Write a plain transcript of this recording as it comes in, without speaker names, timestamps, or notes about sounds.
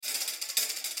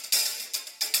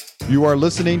You are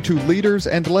listening to Leaders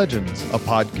and Legends, a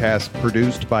podcast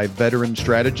produced by Veteran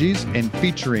Strategies and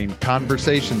featuring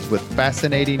conversations with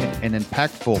fascinating and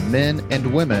impactful men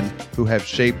and women who have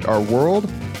shaped our world,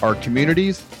 our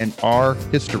communities, and our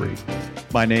history.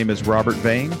 My name is Robert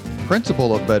Vane,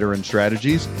 Principal of Veteran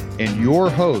Strategies, and your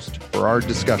host for our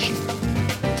discussion.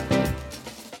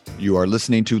 You are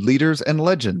listening to Leaders and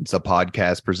Legends, a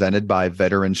podcast presented by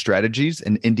Veteran Strategies,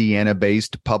 an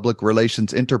Indiana-based public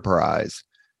relations enterprise,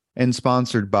 and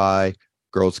sponsored by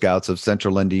Girl Scouts of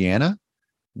Central Indiana,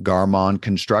 Garmon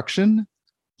Construction,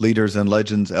 Leaders and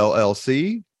Legends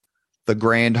LLC, the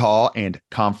Grand Hall and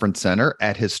Conference Center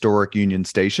at Historic Union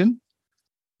Station,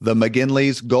 the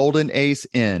McGinley's Golden Ace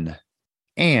Inn,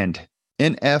 and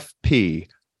NFP,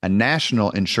 a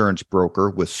national insurance broker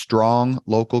with strong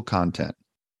local content.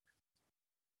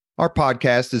 Our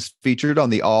podcast is featured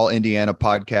on the All Indiana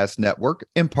Podcast Network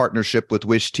in partnership with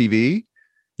Wish TV.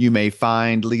 You may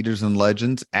find Leaders and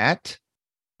Legends at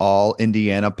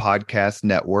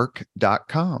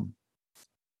allindianapodcastnetwork.com.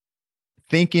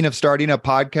 Thinking of starting a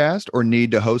podcast or need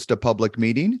to host a public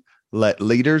meeting? Let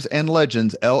Leaders and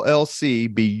Legends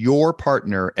LLC be your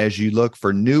partner as you look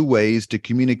for new ways to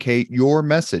communicate your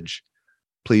message.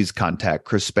 Please contact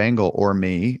Chris Spangle or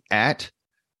me at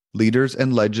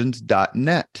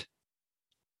leadersandlegends.net.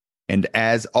 And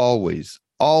as always,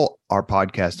 all our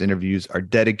podcast interviews are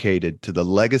dedicated to the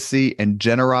legacy and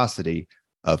generosity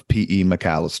of P.E.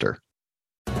 McAllister.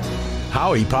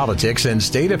 Howey Politics and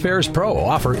State Affairs Pro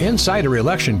offer insider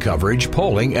election coverage,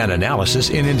 polling, and analysis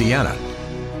in Indiana.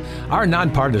 Our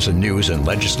nonpartisan news and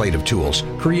legislative tools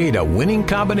create a winning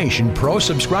combination pro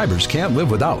subscribers can't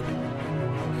live without.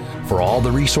 For all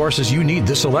the resources you need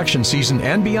this election season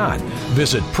and beyond,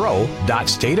 visit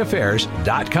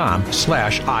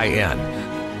pro.stateaffairs.com/IN.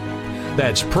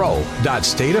 That's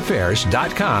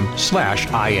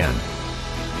pro.stateaffairs.com/IN.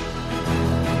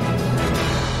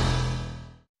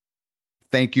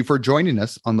 Thank you for joining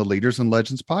us on the Leaders and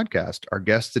Legends podcast. Our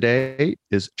guest today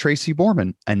is Tracy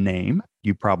Borman, a name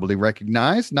you probably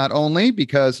recognize, not only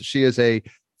because she is a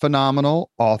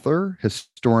phenomenal author,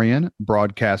 historian,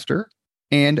 broadcaster,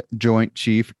 and Joint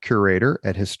Chief Curator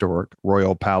at Historic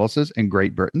Royal Palaces in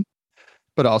Great Britain,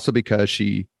 but also because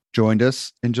she joined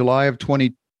us in July of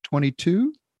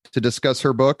 2022 to discuss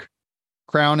her book,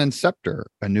 Crown and Scepter,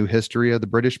 A New History of the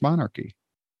British Monarchy.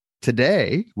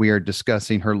 Today, we are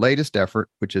discussing her latest effort,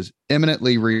 which is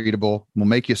eminently readable, will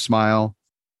make you smile,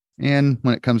 and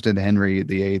when it comes to Henry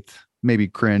VIII, maybe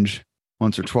cringe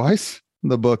once or twice.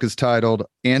 The book is titled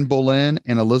Anne Boleyn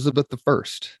and Elizabeth I,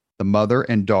 the mother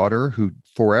and daughter who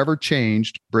forever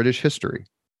changed British history.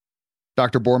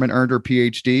 Dr. Borman earned her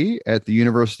PhD at the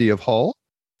University of Hull.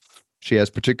 She has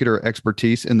particular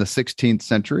expertise in the 16th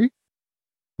century,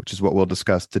 which is what we'll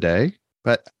discuss today,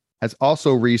 but has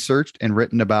also researched and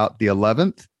written about the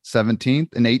 11th,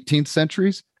 17th, and 18th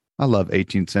centuries. I love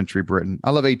 18th century Britain.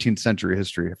 I love 18th century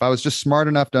history. If I was just smart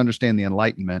enough to understand the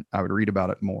Enlightenment, I would read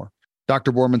about it more.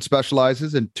 Dr. Borman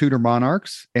specializes in Tudor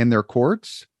monarchs and their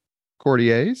courts,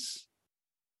 courtiers,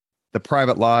 the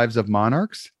private lives of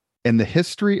monarchs, and the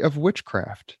history of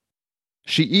witchcraft.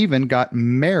 She even got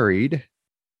married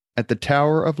at the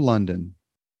Tower of London,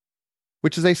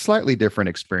 which is a slightly different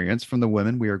experience from the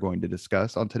women we are going to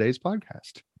discuss on today's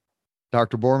podcast.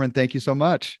 Dr. Borman, thank you so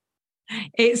much.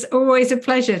 It's always a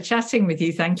pleasure chatting with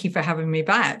you. Thank you for having me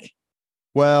back.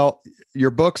 Well, your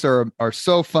books are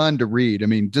so fun to read. I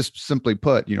mean, just simply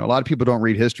put, a lot of people don't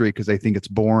read history because they think it's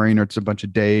boring or it's a bunch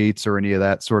of dates or any of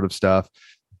that sort of stuff.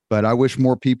 But I wish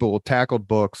more people tackled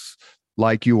books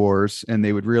like yours and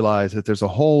they would realize that there's a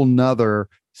whole nother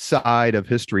side of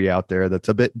history out there that's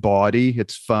a bit bawdy.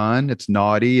 It's fun, it's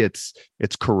naughty, it's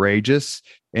courageous,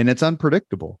 and it's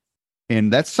unpredictable.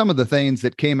 And that's some of the things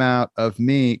that came out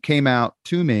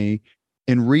to me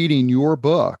in reading your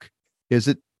book. Is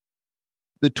it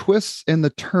the twists and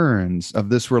the turns of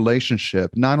this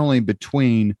relationship, not only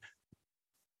between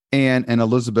Anne and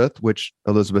Elizabeth, which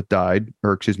Elizabeth died,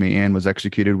 Anne was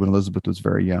executed when Elizabeth was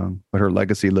very young, but her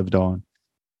legacy lived on.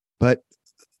 But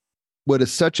what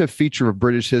is such a feature of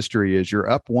British history is you're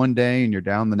up one day and you're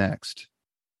down the next.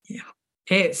 Yeah,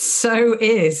 it so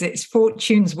is. It's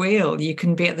fortune's wheel. You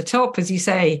can be at the top, as you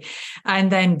say,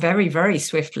 and then very, very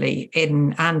swiftly,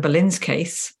 in Anne Boleyn's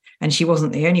case, and she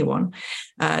wasn't the only one,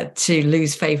 to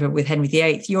lose favour with Henry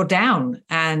VIII, you're down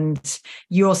and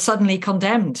you're suddenly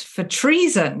condemned for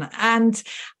treason. And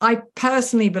I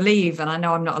personally believe, and I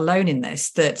know I'm not alone in this,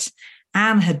 that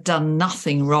Anne had done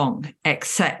nothing wrong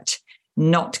except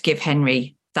not give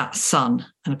Henry that son.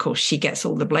 And of course, she gets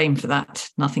all the blame for that,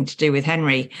 nothing to do with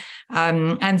Henry.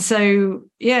 And so,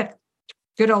 yeah,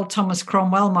 good old Thomas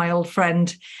Cromwell, my old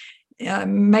friend,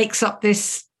 makes up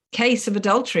this case of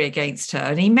adultery against her.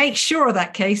 And he makes sure of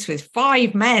that case with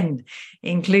 5 men,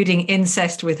 including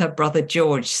incest with her brother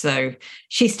George. So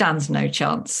she stands no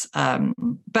chance.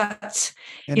 But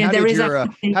and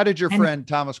how did your friend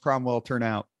Thomas Cromwell turn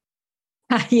out?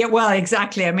 Yeah, well,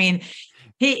 exactly. I mean,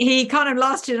 he kind of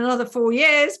lasted another 4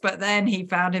 years, but then he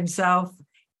found himself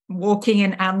walking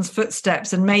in Anne's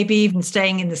footsteps and maybe even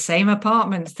staying in the same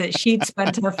apartment that she'd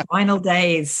spent her final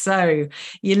days. So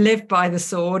you live by the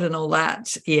sword and all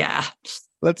that. Yeah.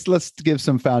 Let's give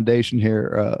some foundation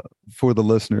here for the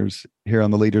listeners here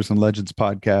on the Leaders and Legends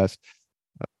podcast.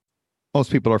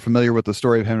 Most people are familiar with the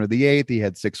story of Henry VIII. He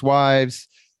had 6 wives.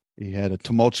 He had a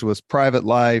tumultuous private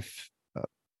life.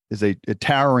 Is a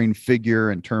towering figure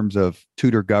in terms of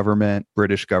Tudor government,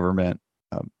 British government,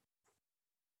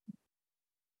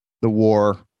 the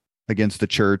war against the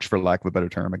church, for lack of a better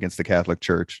term, against the Catholic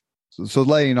Church. So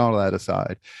laying all of that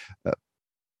aside,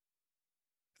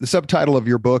 the subtitle of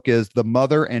your book is The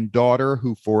Mother and Daughter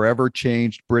Who Forever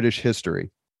Changed British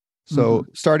History. So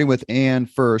starting with Anne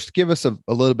first, give us a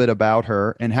little bit about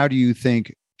her and how do you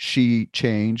think she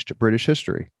changed British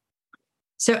history?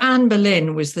 So Anne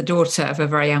Boleyn was the daughter of a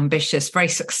very ambitious, very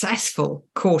successful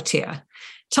courtier,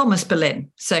 Thomas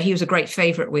Boleyn. So he was a great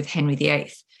favorite with Henry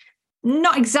VIII.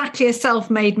 Not exactly a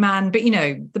self-made man, but,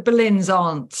 the Boleyns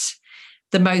aren't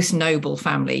the most noble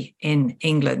family in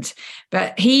England.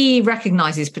 But he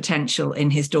recognizes potential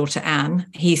in his daughter Anne.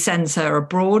 He sends her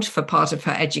abroad for part of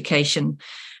her education.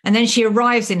 And then she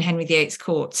arrives in Henry VIII's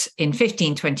court in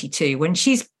 1522 when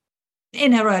she's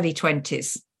in her early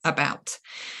 20s about.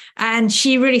 And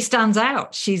she really stands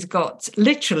out. She's got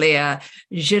literally a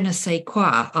je ne sais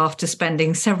quoi after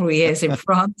spending several years in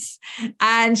France.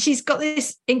 And she's got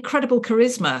this incredible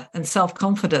charisma and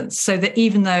self-confidence, so that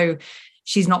even though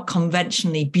she's not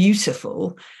conventionally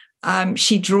beautiful,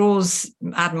 she draws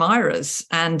admirers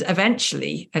and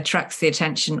eventually attracts the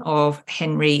attention of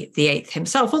Henry VIII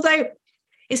himself. Although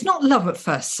it's not love at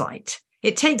first sight.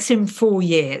 It takes him 4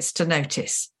 years to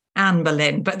notice Anne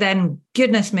Boleyn, but then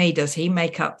goodness me, does he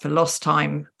make up for lost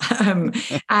time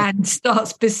and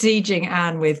starts besieging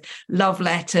Anne with love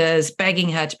letters, begging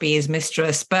her to be his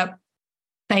mistress. But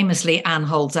famously, Anne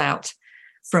holds out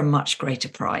for a much greater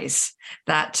prize,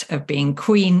 that of being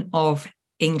Queen of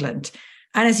England.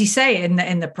 And as you say, in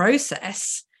the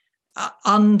process,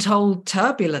 untold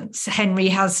turbulence. Henry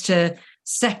has to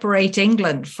separate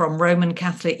England from Roman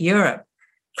Catholic Europe,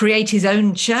 create his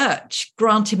own church,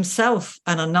 grant himself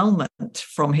an annulment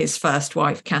from his first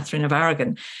wife, Catherine of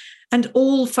Aragon, and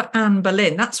all for Anne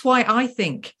Boleyn. That's why I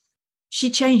think she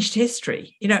changed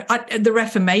history. The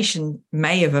Reformation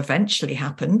may have eventually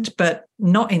happened, but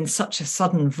not in such a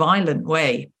sudden, violent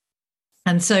way.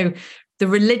 And so the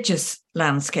religious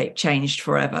landscape changed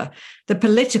forever, the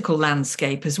political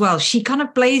landscape as well. She kind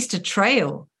of blazed a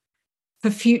trail for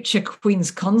future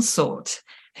Queen's Consort,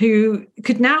 who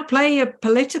could now play a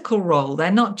political role.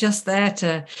 They're not just there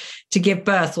to give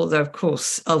birth, although, of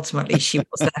course, ultimately she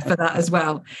was there for that as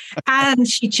well. And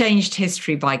she changed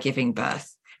history by giving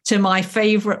birth to my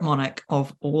favorite monarch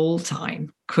of all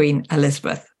time, Queen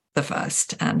Elizabeth I.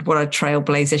 And what a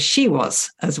trailblazer she was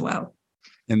as well.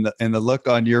 And the look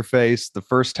on your face the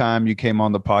first time you came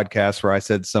on the podcast where I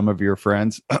said some of your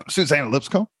friends, Susanna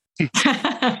Lipscomb,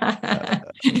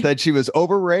 that she was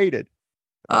overrated.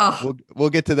 Oh, we'll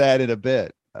get to that in a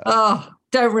bit.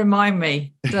 Don't remind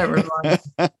me. I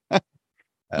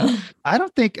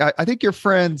think your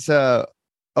friends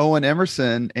Owen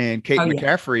Emerson and Kate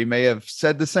McCaffrey may have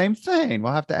said the same thing.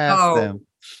 We'll have to ask them.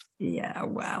 Yeah,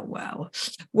 well,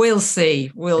 we'll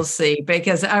see.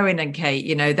 Because Owen and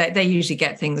Kate, they usually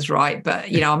get things right, but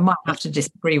I might have to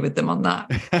disagree with them on that.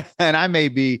 And I may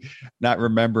be not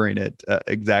remembering it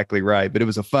exactly right, but it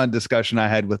was a fun discussion I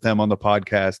had with them on the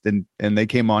podcast, and they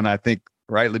came on, I think,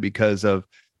 rightly because of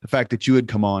the fact that you had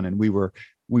come on, and we were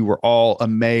all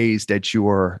amazed at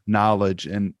your knowledge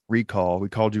and recall. We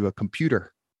called you a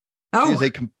computer. Oh,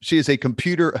 she is a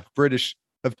computer of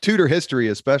Tudor history,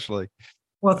 especially.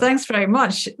 Well, thanks very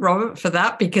much, Robert, for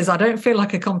that, because I don't feel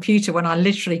like a computer when I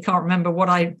literally can't remember what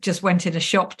I just went in a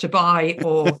shop to buy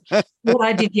or what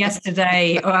I did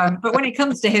yesterday. But when it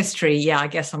comes to history, I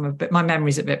guess my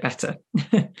memory's a bit better.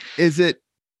 Is it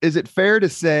fair to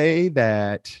say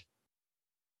that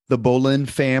the Boleyn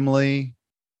family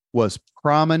was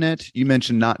prominent? You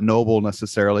mentioned not noble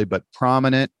necessarily, but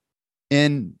prominent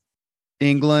in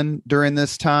England during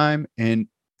this time, and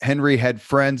Henry had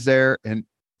friends there and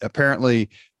apparently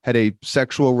had a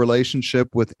sexual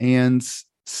relationship with Anne's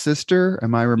sister.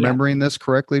 Am I remembering this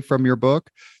correctly from your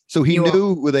book? So he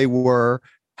knew who they were.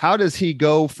 how does he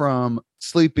go from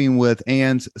sleeping with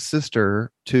Anne's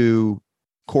sister to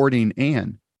courting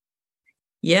Anne?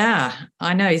 Yeah,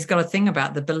 I know. He's got a thing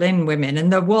about the Boleyn women.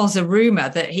 And there was a rumor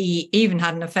that he even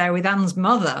had an affair with Anne's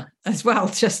mother as well,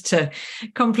 just to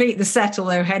complete the set,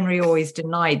 although Henry always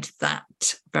denied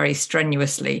that very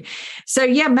strenuously. So,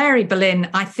 yeah, Mary Boleyn,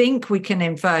 I think we can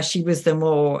infer she was the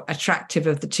more attractive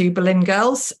of the two Boleyn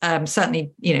girls, certainly,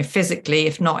 physically,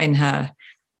 if not in her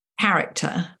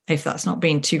character, if that's not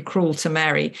being too cruel to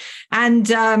Mary. And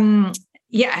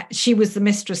yeah, she was the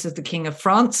mistress of the King of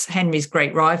France, Henry's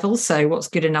great rival. So what's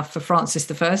good enough for Francis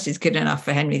I is good enough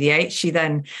for Henry VIII. She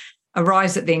then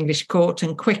arrives at the English court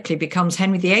and quickly becomes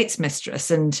Henry VIII's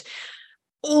mistress and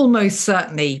almost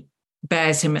certainly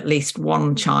bears him at least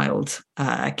one child,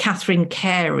 Catherine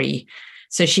Carey.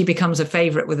 So she becomes a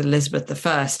favourite with Elizabeth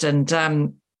I.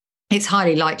 And it's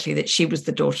highly likely that she was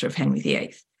the daughter of Henry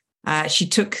VIII. She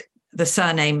took the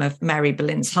surname of Mary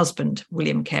Boleyn's husband,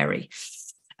 William Carey.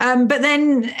 But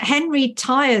then Henry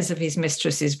tires of his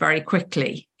mistresses very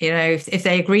quickly. If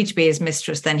they agree to be his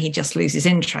mistress, then he just loses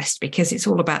interest because it's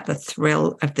all about the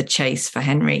thrill of the chase for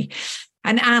Henry.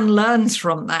 And Anne learns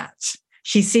from that.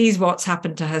 She sees what's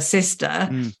happened to her sister.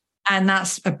 And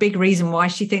that's a big reason why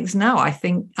she thinks, no, I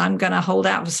think I'm going to hold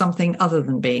out for something other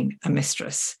than being a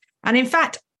mistress. And in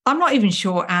fact, I'm not even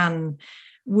sure Anne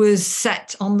was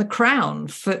set on the crown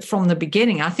from the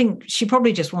beginning. I think she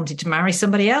probably just wanted to marry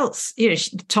somebody else,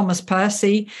 Thomas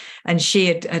Percy, and she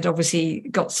had obviously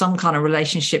got some kind of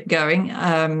relationship going,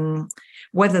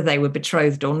 whether they were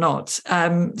betrothed or not.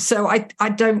 So I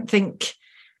don't think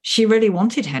she really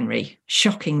wanted Henry,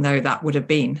 shocking though that would have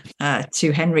been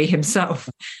to Henry himself.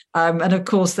 And of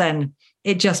course, then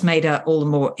it just made her all the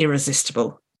more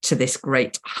irresistible to this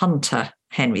great hunter,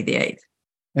 Henry VIII.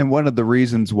 And one of the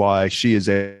reasons why she is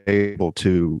able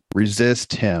to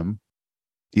resist him,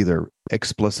 either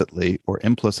explicitly or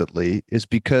implicitly, is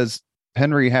because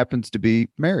Henry happens to be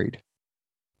married.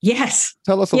 Yes.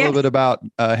 Tell us a little bit about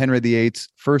Henry VIII's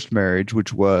first marriage,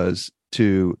 which was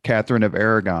to Catherine of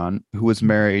Aragon, who was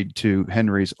married to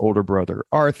Henry's older brother,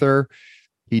 Arthur.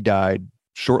 He died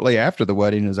shortly after the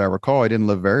wedding, as I recall. He didn't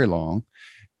live very long.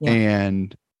 Yeah.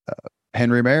 And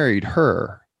Henry married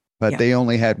her. But they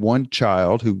only had one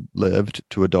child who lived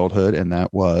to adulthood, and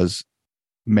that was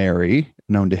Mary,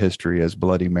 known to history as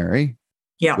Bloody Mary,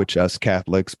 which us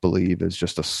Catholics believe is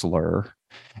just a slur.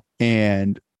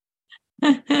 And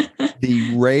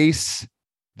the race,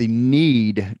 the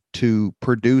need to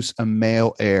produce a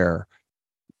male heir.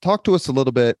 Talk to us a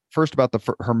little bit first about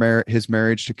his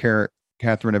marriage to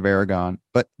Catherine of Aragon,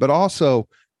 but also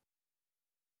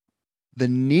the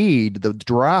need, the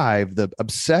drive, the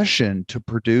obsession to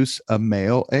produce a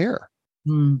male heir.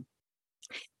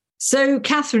 So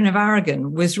Catherine of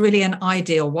Aragon was really an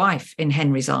ideal wife in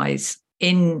Henry's eyes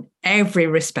in every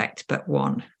respect but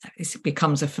one. It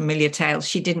becomes a familiar tale.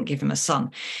 She didn't give him a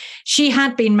son. She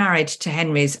had been married to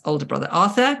Henry's older brother,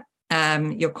 Arthur.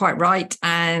 You're quite right.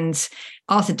 And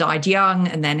Arthur died young,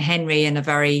 and then Henry, in a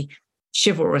very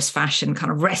chivalrous fashion,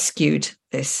 kind of rescued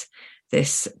this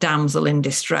damsel in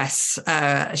distress.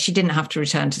 She didn't have to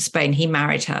return to Spain. He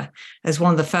married her as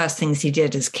one of the first things he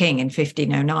did as king in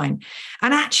 1509.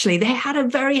 And actually, they had a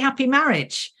very happy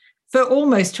marriage for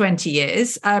almost 20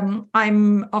 years.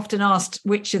 I'm often asked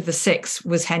which of the six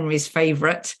was Henry's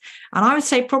favourite. And I would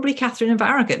say probably Catherine of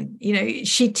Aragon.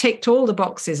 She ticked all the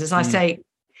boxes. As I say,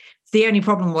 the only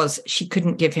problem was she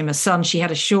couldn't give him a son. She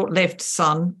had a short-lived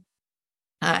son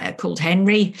called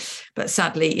Henry, but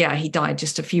sadly, he died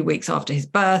just a few weeks after his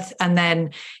birth. And then,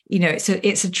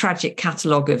 it's a tragic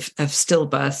catalogue of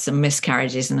stillbirths and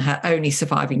miscarriages, and her only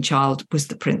surviving child was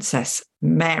the Princess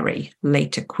Mary,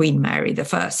 later Queen Mary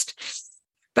I.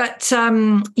 But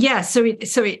so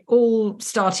it all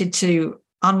started to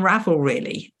unravel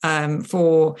really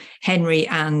for Henry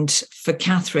and for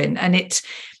Catherine, and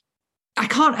I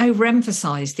can't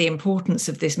overemphasize the importance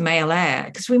of this male heir,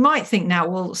 because we might think now,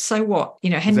 well, so what?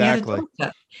 Henry had a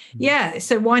daughter. Yeah,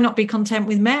 so why not be content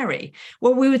with Mary?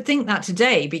 Well, we would think that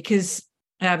today because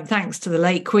thanks to the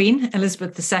late Queen,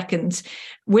 Elizabeth II,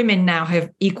 women now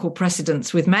have equal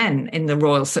precedence with men in the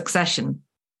royal succession.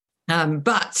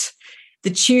 But the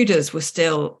Tudors were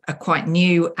still a quite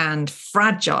new and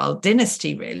fragile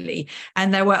dynasty, really.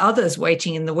 And there were others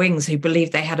waiting in the wings who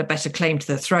believed they had a better claim to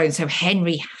the throne. So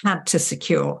Henry had to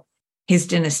secure his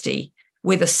dynasty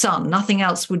with a son. Nothing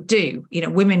else would do.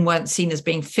 Women weren't seen as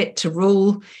being fit to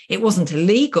rule. It wasn't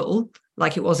illegal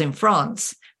like it was in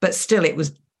France, but still it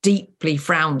was deeply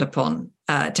frowned upon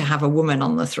to have a woman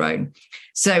on the throne.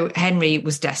 So Henry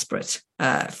was desperate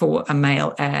for a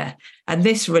male heir. And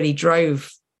this really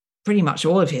drove pretty much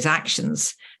all of his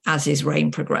actions. as his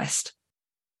reign progressed.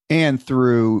 And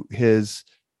through his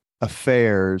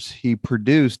affairs, he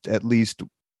produced at least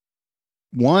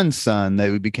one son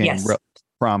that became Yes.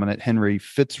 prominent, Henry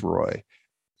Fitzroy.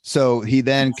 So he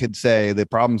then could say, the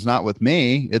problem's not with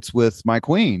me, it's with my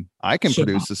queen. I can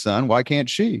produce a son. Why can't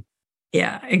she?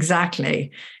 Yeah,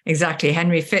 exactly. Exactly.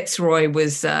 Henry Fitzroy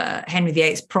was Henry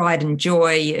VIII's pride and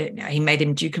joy. He made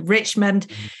him Duke of Richmond,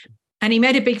 and he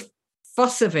made a big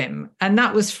fuss of him. And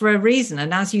that was for a reason.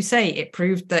 And as you say, it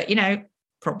proved that,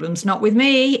 problem's not with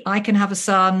me. I can have a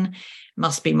son,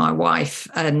 must be my wife.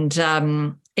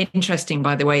 And interesting,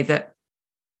 by the way, that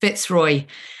Fitzroy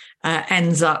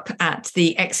ends up at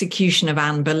the execution of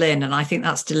Anne Boleyn. And I think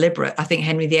that's deliberate. I think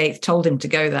Henry VIII told him to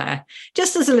go there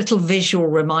just as a little visual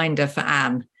reminder for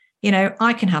Anne.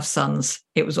 I can have sons.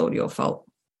 It was all your fault.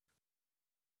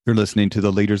 You're listening to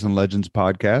the Leaders and Legends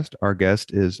podcast. Our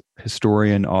guest is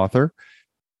historian, author,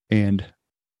 and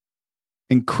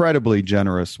incredibly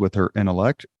generous with her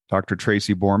intellect, Dr.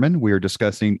 Tracy Borman. We are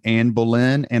discussing Anne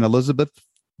Boleyn and Elizabeth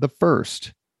I.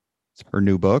 It's her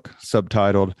new book,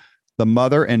 subtitled The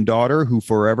Mother and Daughter Who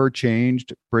Forever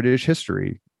Changed British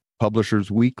History.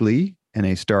 Publishers Weekly, in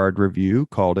a starred review,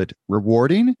 called it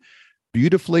rewarding,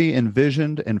 beautifully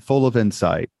envisioned, and full of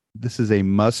insight. This is a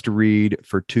must-read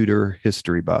for Tudor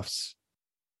history buffs.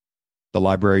 The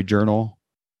Library Journal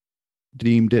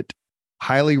deemed it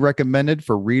highly recommended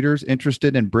for readers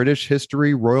interested in British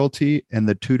history, royalty, and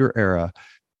the Tudor era.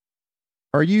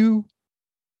 Are you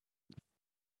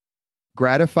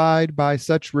gratified by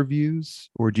such reviews,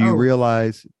 or do you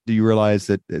realize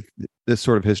that this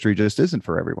sort of history just isn't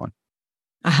for everyone?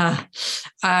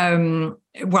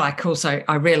 Well, of course,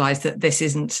 I realize that this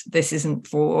isn't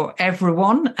for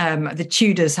everyone. The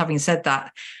Tudors, having said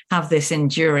that, have this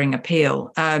enduring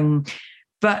appeal.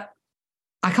 But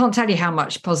I can't tell you how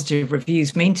much positive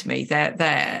reviews mean to me.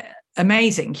 They're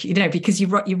amazing, because you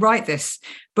write this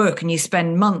book and you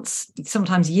spend months,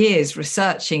 sometimes years,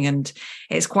 researching, and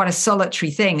it's quite a solitary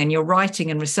thing. And you're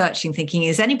writing and researching, thinking,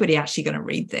 is anybody actually going to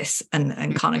read this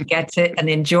and kind of get it and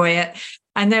enjoy it?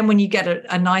 And then when you get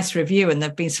a nice review, and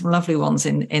there've been some lovely ones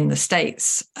in the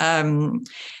States,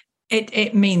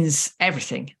 it means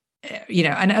everything.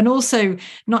 And also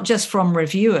not just from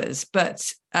reviewers,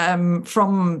 but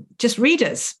from just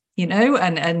readers,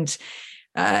 and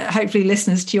hopefully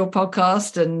listeners to your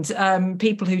podcast, and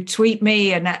people who tweet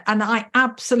me, and I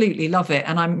absolutely love it,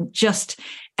 and I'm just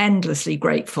endlessly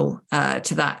grateful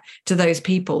to those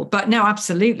people. But no,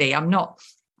 absolutely, I'm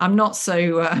not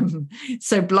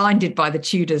so blinded by the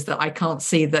Tudors that I can't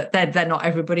see that they're not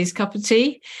everybody's cup of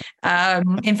tea.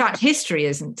 In fact, history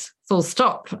isn't, full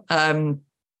stop.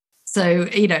 So,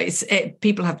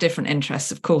 people have different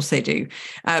interests. Of course they do.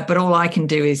 But all I can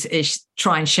do is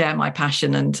try and share my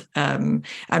passion and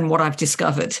what I've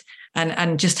discovered,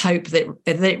 and just hope that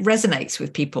it resonates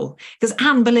with people. Because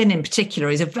Anne Boleyn in particular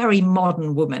is a very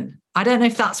modern woman. I don't know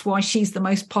if that's why she's the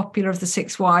most popular of the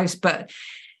six wives, but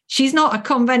she's not a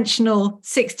conventional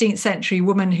 16th century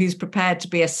woman who's prepared to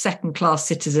be a second-class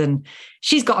citizen.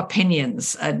 She's got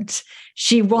opinions and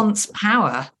she wants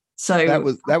power. So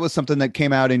that was something that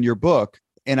came out in your book,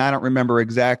 and I don't remember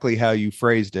exactly how you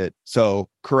phrased it. So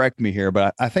correct me here,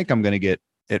 but I think I'm going to get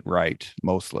it right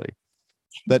mostly.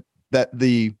 That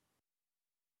the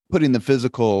putting the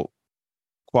physical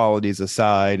qualities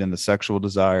aside and the sexual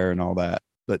desire and all that,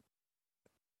 but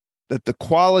that the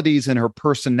qualities in her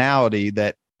personality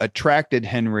that attracted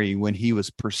Henry when he was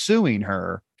pursuing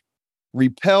her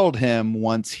repelled him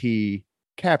once he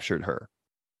captured her.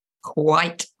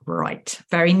 Quite right.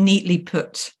 Very neatly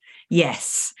put.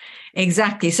 Yes,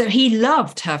 exactly. So he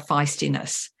loved her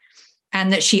feistiness,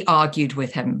 and that she argued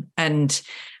with him, and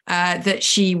that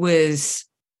she was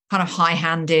kind of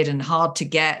high-handed and hard to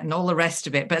get and all the rest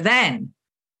of it. But then,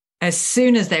 as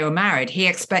soon as they were married, he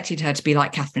expected her to be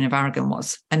like Catherine of Aragon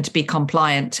was, and to be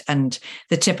compliant and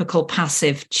the typical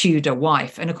passive Tudor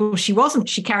wife. And of course, she wasn't.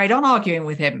 She carried on arguing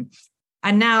with him.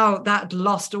 And now that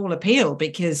lost all appeal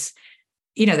because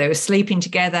they were sleeping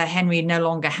together. Henry no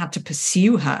longer had to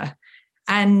pursue her.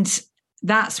 And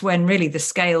that's when really the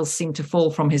scales seemed to fall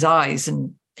from his eyes.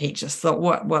 And he just thought,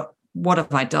 what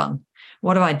have I done?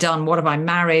 What have I done? What have I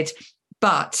married?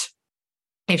 But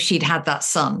if she'd had that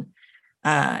son,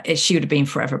 she would have been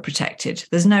forever protected.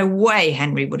 There's no way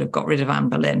Henry would have got rid of Anne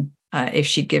Boleyn if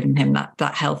she'd given him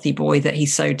that healthy boy that he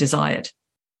so desired.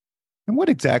 And what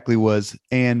exactly was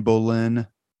Anne Boleyn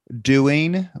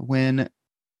doing when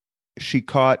she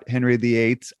caught Henry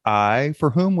VIII's eye? For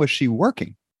whom was she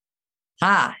working?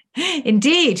 Ah,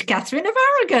 indeed, Catherine of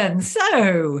Aragon.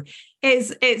 So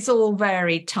it's all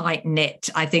very tight knit,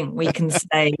 I think we can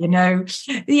say,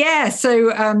 Yeah.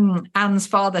 So Anne's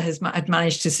father had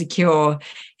managed to secure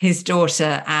his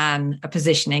daughter Anne a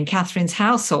position in Catherine's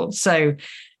household. So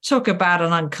talk about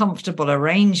an uncomfortable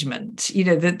arrangement.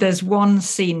 There's one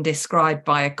scene described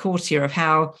by a courtier of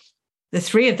how the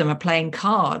three of them are playing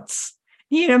cards.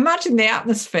 Imagine the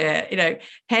atmosphere,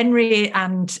 Henry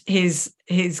and his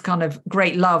kind of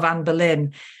great love, Anne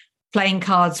Boleyn, playing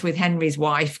cards with Henry's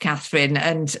wife, Catherine.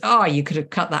 And, you could have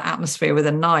cut that atmosphere with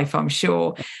a knife, I'm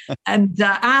sure. And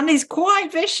Anne is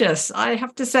quite vicious, I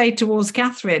have to say, towards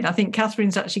Catherine. I think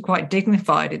Catherine's actually quite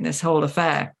dignified in this whole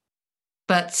affair.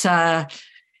 But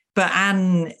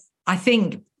Anne, I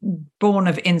think, born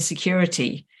of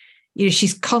insecurity,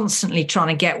 she's constantly trying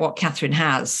to get what Catherine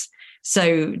has.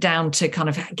 So down to kind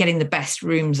of getting the best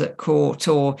rooms at court,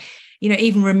 or,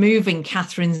 even removing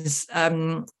Catherine's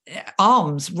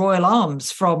royal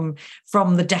arms from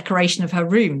the decoration of her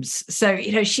rooms. So,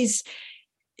 she's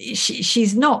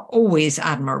not always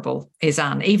admirable, is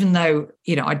Anne, even though,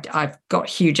 I've got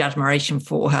huge admiration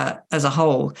for her as a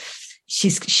whole.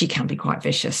 She can be quite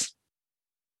vicious.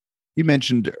 You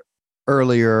mentioned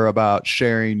earlier about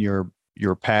sharing your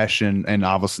passion, and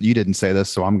obviously you didn't say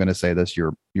this, so I'm going to say this,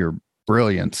 your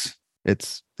brilliance.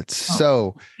 It's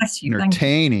so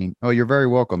entertaining. Oh, you're very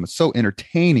welcome. It's so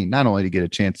entertaining, not only to get a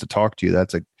chance to talk to you,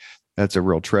 that's a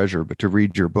real treasure, but to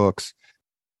read your books.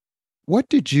 One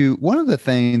of the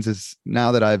things is,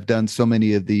 now that I've done so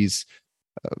many of these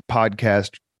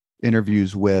podcast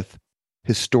interviews with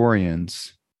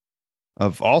historians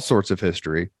of all sorts of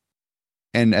history,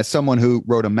 and as someone who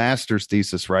wrote a master's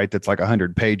thesis, right, that's like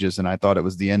 100 pages, and I thought it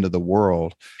was the end of the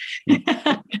world.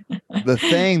 The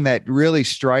thing that really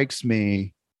strikes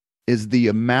me is the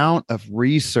amount of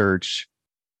research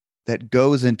that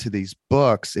goes into these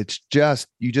books.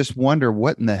 You just wonder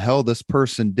what in the hell this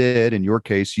person did, in your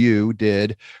case, you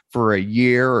did, for a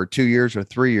year or 2 years or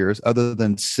 3 years, other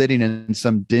than sitting in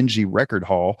some dingy record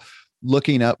hall,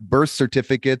 looking up birth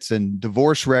certificates and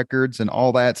divorce records and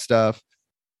all that stuff.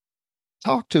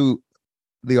 Talk to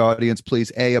the audience,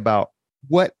 please, about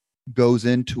what goes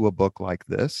into a book like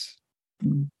this.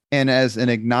 Mm-hmm. And as an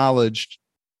acknowledged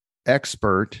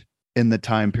expert in the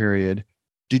time period,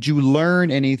 did you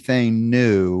learn anything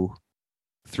new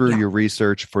through your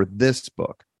research for this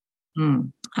book?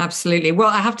 Absolutely. Well,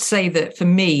 I have to say that for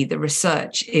me, the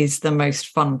research is the most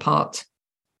fun part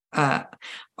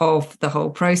of the whole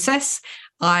process.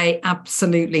 I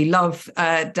absolutely love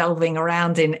delving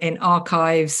around in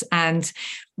archives. And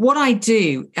what I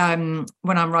do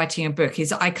when I'm writing a book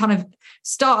is I kind of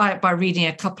start out by reading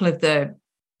a couple of the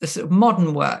sort of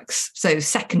modern works, so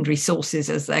secondary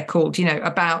sources, as they're called,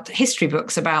 about history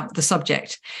books about the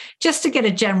subject, just to get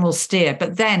a general steer.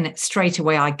 But then straight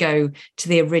away, I go to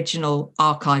the original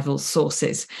archival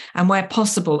sources. And where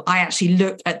possible, I actually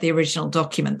look at the original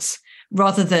documents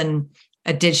rather than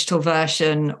a digital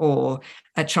version or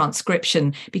a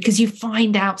transcription, because you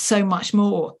find out so much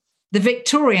more. The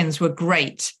Victorians were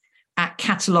great at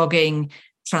cataloguing,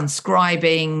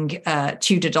 transcribing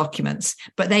Tudor documents,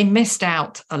 but they missed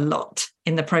out a lot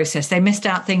in the process. They missed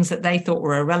out things that they thought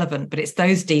were irrelevant, but it's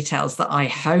those details that I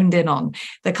honed in on,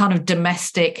 the kind of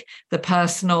domestic, the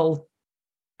personal.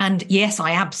 And yes,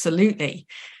 I absolutely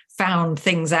found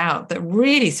things out that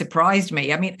really surprised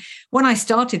me. I mean, when I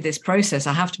started this process,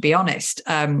 I have to be honest,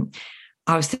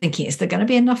 I was thinking, is there going to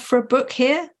be enough for a book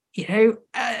here?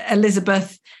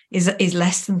 Elizabeth is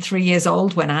less than 3 years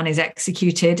old when Anne is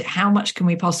executed. How much can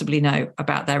we possibly know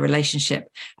about their relationship?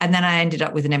 And then I ended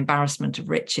up with an embarrassment of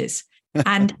riches.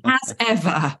 And as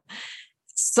ever,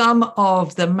 some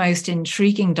of the most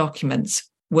intriguing documents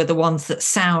were the ones that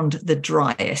sound the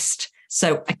driest.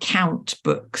 So account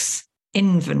books,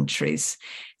 inventories.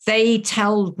 They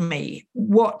told me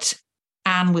what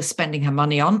Anne was spending her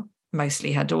money on,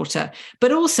 mostly her daughter,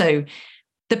 but also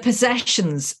the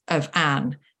possessions of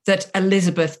Anne that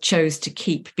Elizabeth chose to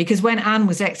keep. Because when Anne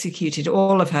was executed,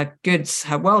 all of her goods,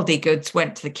 her worldly goods,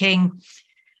 went to the king,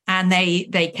 and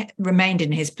they remained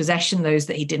in his possession, those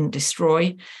that he didn't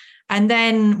destroy. And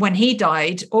then when he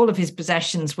died, all of his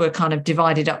possessions were kind of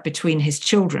divided up between his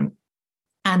children.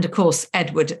 And of course,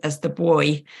 Edward, as the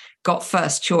boy, got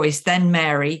first choice, then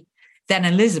Mary, then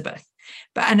Elizabeth.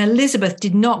 And Elizabeth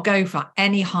did not go for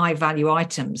any high value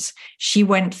items. She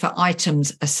went for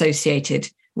items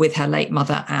associated with her late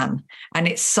mother, Anne. And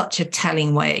it's such a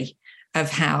telling way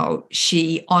of how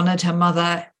she honored her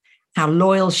mother, how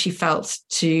loyal she felt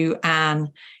to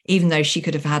Anne, even though she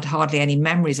could have had hardly any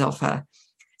memories of her.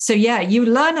 So yeah, you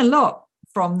learn a lot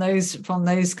from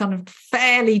those kind of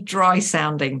fairly dry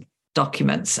sounding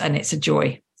documents, and it's a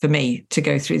joy for me to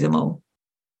go through them all.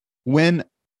 When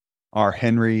are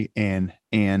Henry and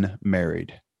Anne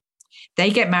married? They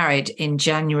get married in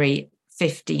January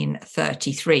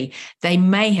 1533. They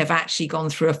may have actually gone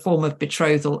through a form of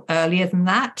betrothal earlier than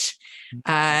that.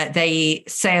 They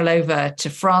sail over to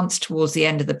France towards the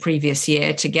end of the previous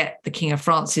year to get the King of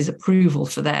France's approval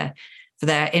for their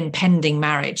impending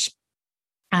marriage.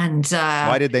 And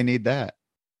why did they need that?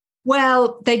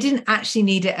 Well, they didn't actually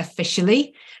need it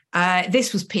officially.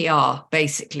 This was PR,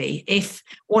 basically. If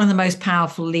one of the most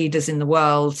powerful leaders in the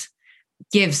world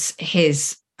gives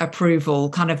his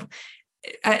approval,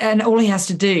 and all he has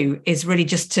to do is really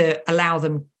just to allow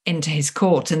them into his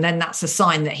court, and then that's a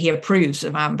sign that he approves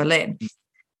of Anne Boleyn,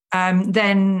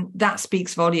 then that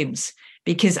speaks volumes,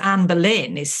 because Anne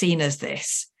Boleyn is seen as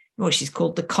this, she's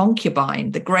called the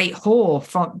concubine, the great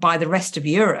whore by the rest of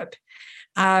Europe.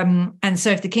 And so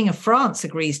if the King of France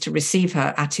agrees to receive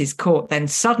her at his court, then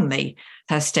suddenly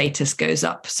her status goes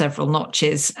up several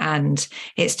notches, and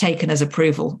it's taken as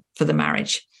approval for the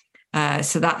marriage.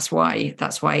 So that's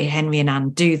why Henry and Anne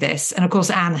do this. And of course,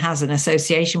 Anne has an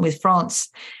association with France,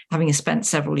 having spent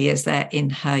several years there in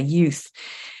her youth.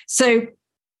 So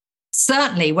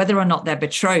certainly, whether or not they're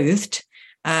betrothed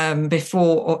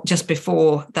before or just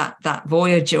before that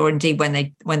voyage, or indeed when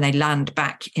they land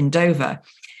back in Dover,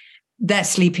 they're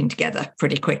sleeping together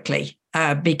pretty quickly,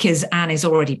 because Anne is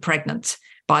already pregnant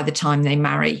by the time they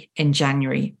marry in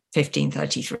January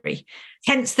 1533.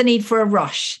 Hence the need for a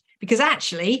rush, because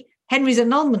actually Henry's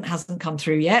annulment hasn't come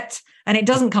through yet, and it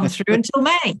doesn't come through until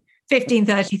May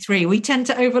 1533. We tend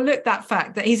to overlook that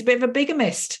fact that he's a bit of a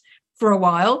bigamist for a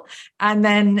while, and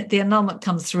then the annulment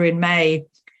comes through in May,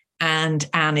 and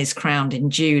Anne is crowned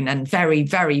in June, and very,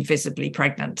 very visibly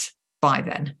pregnant by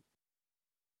then.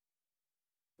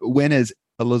 When is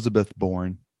Elizabeth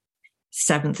born?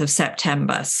 7th of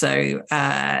September. So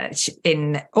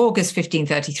in August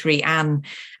 1533, Anne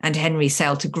and Henry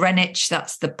sailed to Greenwich.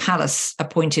 That's the palace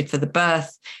appointed for the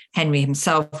birth. Henry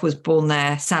himself was born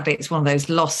there. Sadly, it's one of those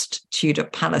lost Tudor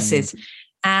palaces.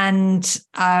 And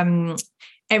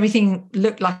everything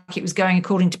looked like it was going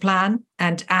according to plan.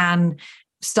 And Anne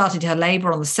started her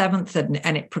labour on the 7th,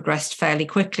 and it progressed fairly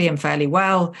quickly and fairly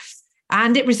well.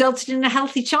 And it resulted in a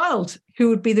healthy child who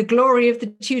would be the glory of the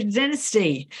Tudor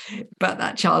dynasty. But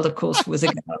that child, of course, was a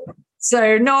girl.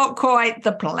 So not quite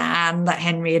the plan that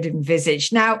Henry had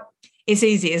envisaged. Now, it's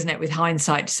easy, isn't it, with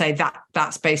hindsight, to say that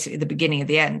that's basically the beginning of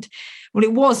the end. Well,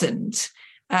 it wasn't,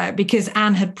 because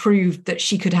Anne had proved that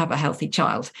she could have a healthy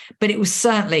child. But it was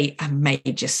certainly a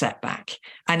major setback.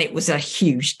 And it was a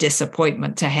huge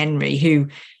disappointment to Henry, who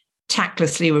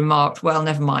tactlessly remarked, well,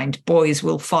 never mind, boys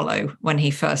will follow, when he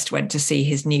first went to see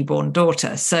his newborn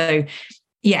daughter. So,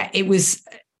 yeah, it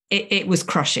was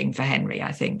crushing for Henry,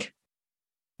 I think.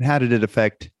 How did it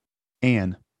affect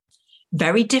Anne?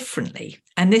 Very differently.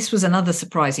 And this was another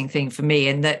surprising thing for me,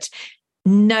 in that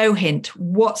no hint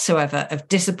whatsoever of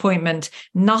disappointment,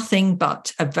 nothing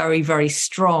but a very, very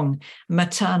strong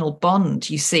maternal bond,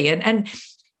 you see. And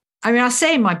I mean, I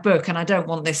say in my book, and I don't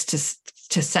want this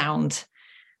to sound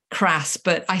crass,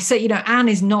 but I say, Anne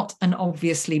is not an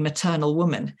obviously maternal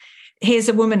woman. Here's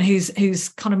a woman who's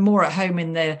kind of more at home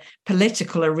in the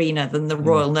political arena than the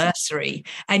royal nursery.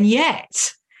 And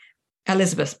yet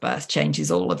Elizabeth's birth changes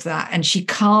all of that. And she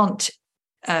can't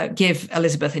give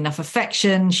Elizabeth enough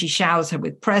affection. She showers her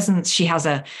with presents. She has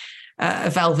a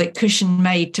velvet cushion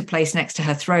made to place next to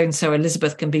her throne so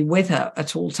Elizabeth can be with her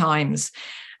at all times.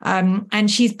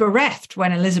 And she's bereft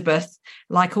when Elizabeth,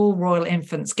 like all royal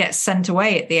infants, gets sent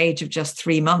away at the age of just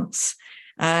 3 months,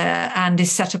 and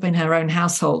is set up in her own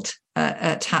household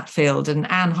at Hatfield. And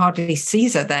Anne hardly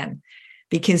sees her then,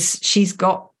 because she's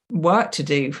got work to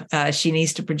do. She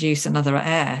needs to produce another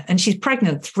heir. And she's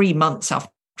pregnant 3 months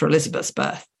after Elizabeth's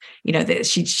birth.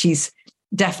 She's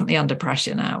definitely under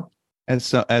pressure now. And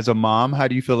so, as a mom, how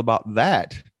do you feel about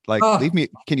that? Like,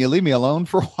 can you leave me alone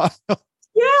for a while?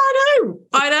 Yeah,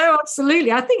 I know,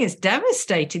 absolutely. I think it's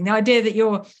devastating, the idea that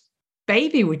your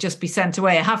baby would just be sent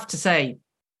away. I have to say,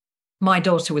 my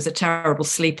daughter was a terrible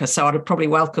sleeper, so I'd probably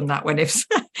welcome that when she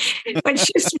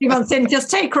was 3 months in, just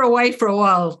take her away for a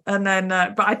while. And then,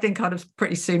 but I think I'd have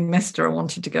pretty soon missed her and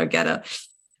wanted to go get her.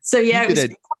 So, yeah,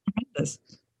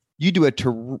 you do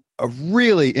a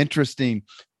really interesting,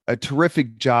 a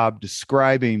terrific job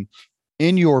describing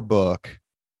in your book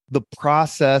the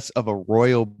process of a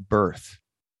royal birth.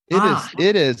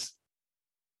 It is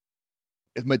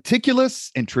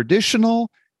meticulous and traditional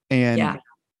and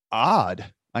odd.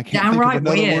 I can't think of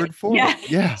another word for it.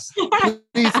 Yes.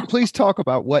 Please talk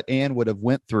about what Anne would have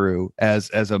went through as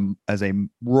a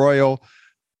royal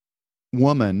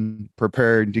woman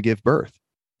preparing to give birth.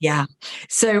 Yeah.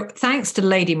 So thanks to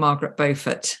Lady Margaret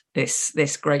Beaufort,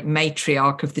 this great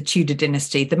matriarch of the Tudor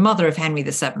dynasty, the mother of Henry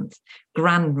VII,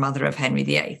 grandmother of Henry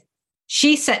VIII,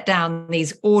 she set down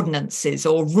these ordinances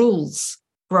or rules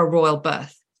for a royal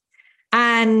birth.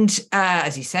 And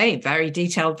as you say, very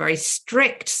detailed, very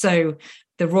strict. So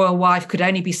the royal wife could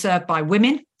only be served by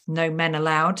women, no men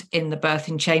allowed in the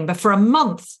birthing chamber. For a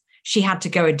month, she had to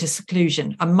go into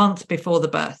seclusion, a month before the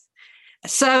birth.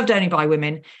 Served only by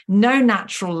women, no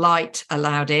natural light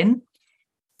allowed in.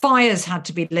 Fires had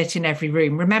to be lit in every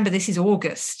room. Remember, this is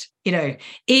August.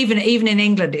 Even in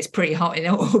England, it's pretty hot in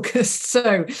August.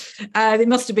 So it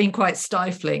must have been quite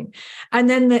stifling. And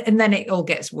then it all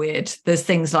gets weird. There's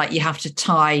things like you have to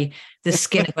tie the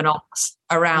skin of an ox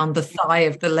around the thigh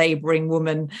of the labouring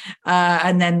woman,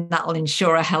 and then that'll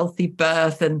ensure a healthy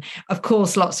birth. And of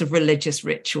course, lots of religious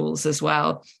rituals as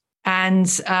well. And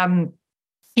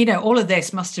all of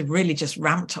this must have really just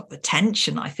ramped up the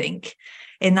tension, I think,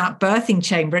 in that birthing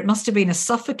chamber. It must have been a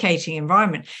suffocating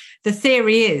environment. The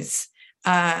theory is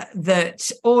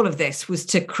that all of this was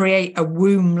to create a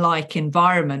womb-like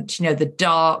environment, the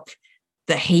dark,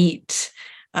 the heat.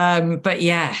 But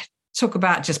yeah, talk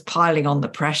about just piling on the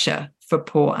pressure for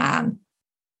poor Anne.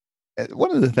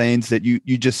 One of the things that you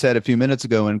just said a few minutes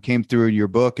ago and came through in your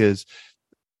book is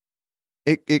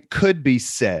it could be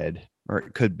said, or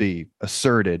it could be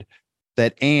asserted,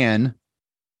 that Anne,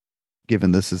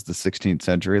 given this is the 16th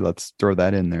century, let's throw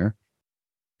that in there,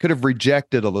 could have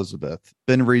rejected Elizabeth,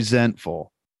 been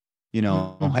resentful.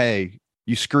 Hey,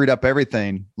 you screwed up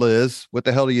everything, Liz. What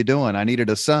the hell are you doing? I needed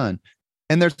a son.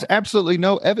 And there's absolutely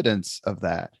no evidence of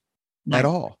that at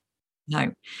all.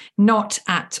 No, not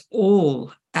at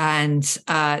all. And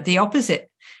the opposite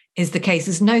is the case.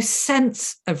 There's no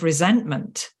sense of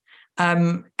resentment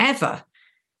ever.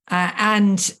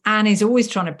 And Anne is always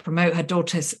trying to promote her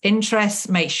daughter's interests,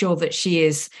 make sure that she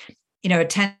is,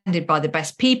 attended by the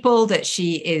best people, that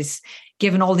she is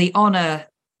given all the honor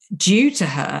due to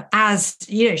her, as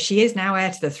she is now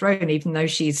heir to the throne, even though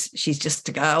she's just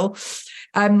a girl.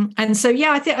 And so,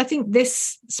 yeah, I think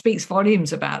this speaks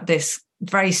volumes about this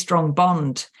very strong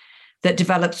bond that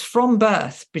develops from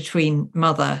birth between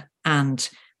mother and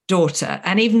daughter.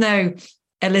 And even though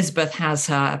Elizabeth has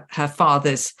her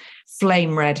father's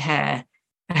flame red hair,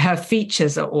 her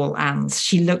features are all Anne's.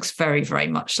 She looks very, very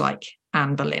much like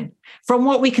Anne Boleyn, from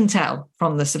what we can tell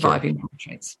from the surviving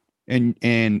portraits.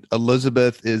 And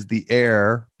Elizabeth is the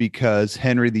heir because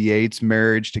Henry VIII's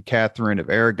marriage to Catherine of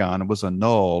Aragon was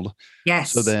annulled.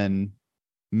 Yes. So then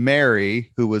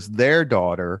Mary, who was their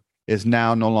daughter, is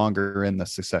now no longer in the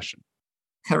succession.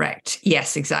 Correct.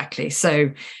 Yes, exactly.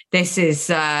 So this is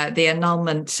the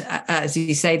annulment, as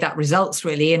you say, that results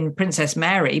really in Princess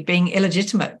Mary being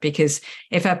illegitimate, because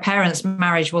if her parents'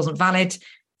 marriage wasn't valid,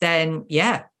 then,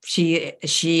 yeah, she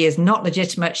is not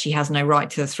legitimate. She has no right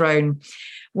to the throne.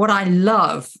 What I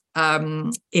love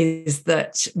is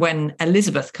that when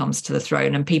Elizabeth comes to the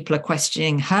throne and people are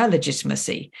questioning her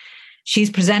legitimacy,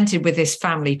 she's presented with this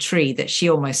family tree that she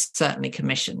almost certainly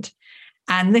commissioned.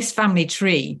 And this family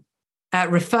tree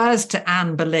refers to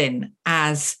Anne Boleyn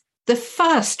as the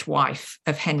first wife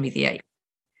of Henry VIII.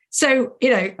 So,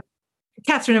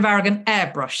 Catherine of Aragon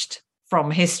airbrushed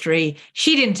from history.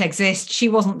 She didn't exist. She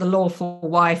wasn't the lawful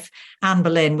wife. Anne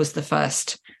Boleyn was the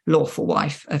first lawful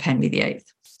wife of Henry VIII.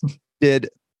 Did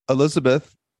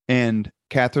Elizabeth and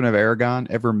Catherine of Aragon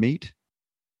ever meet?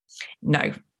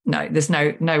 No, there's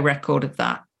no record of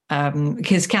that,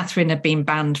 because Catherine had been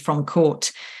banned from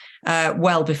court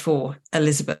well before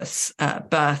Elizabeth's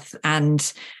birth.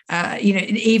 And,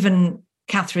 even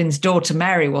Catherine's daughter,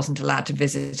 Mary, wasn't allowed to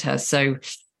visit her. So,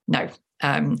 no.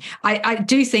 I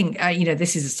do think,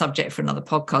 this is a subject for another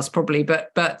podcast probably,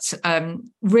 but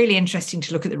really interesting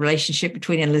to look at the relationship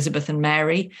between Elizabeth and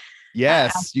Mary.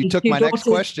 Yes, you took my next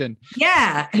question.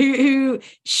 Yeah, who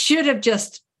should have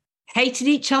just hated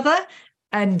each other.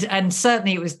 And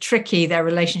certainly it was tricky, their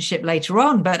relationship later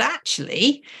on. But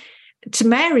actually, to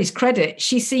Mary's credit,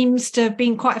 she seems to have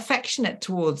been quite affectionate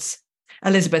towards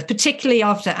Elizabeth, particularly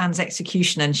after Anne's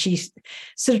execution. And she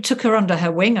sort of took her under her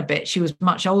wing a bit. She was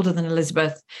much older than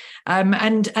Elizabeth.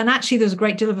 And actually, there was a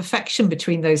great deal of affection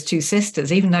between those two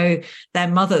sisters, even though their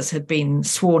mothers had been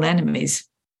sworn enemies.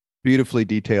 Beautifully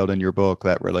detailed in your book,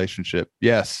 that relationship.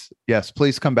 Yes.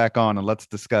 Please come back on and let's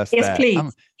discuss that. Yes, please.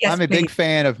 I'm a big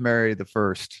fan of Mary the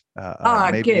First.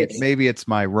 Maybe it's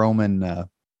my Roman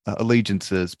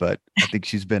allegiances, but I think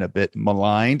she's been a bit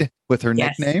maligned with her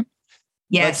nickname.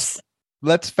 Yes.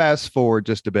 Let's fast forward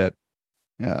just a bit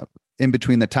in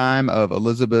between the time of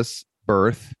Elizabeth's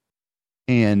birth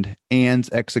and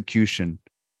Anne's execution.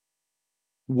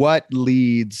 what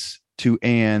leads to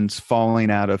Anne's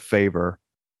falling out of favor?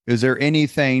 Is there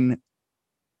anything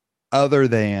other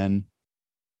than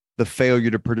the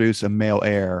failure to produce a male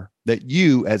heir that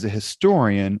you, as a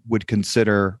historian, would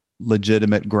consider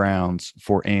legitimate grounds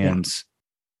for Anne's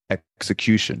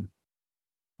execution?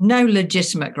 No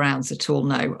legitimate grounds at all,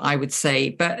 no, I would say.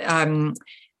 But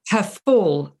her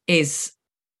fall is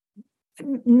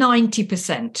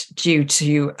 90% due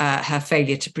to her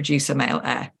failure to produce a male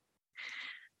heir.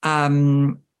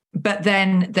 But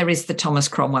then there is the Thomas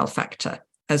Cromwell factor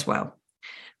as well.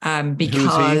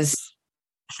 Because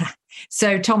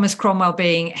so Thomas Cromwell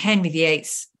being Henry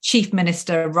VIII's chief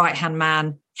minister, right-hand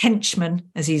man, henchman,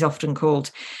 as he's often called.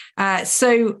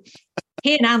 So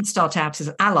he and Anne start out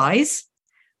as allies,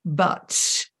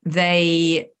 but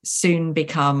they soon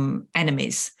become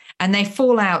enemies. And they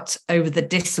fall out over the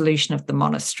dissolution of the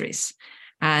monasteries.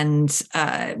 And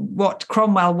what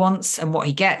Cromwell wants and what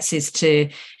he gets is to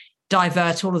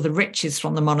divert all of the riches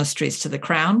from the monasteries to the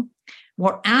crown.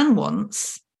 What Anne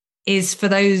wants is for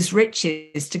those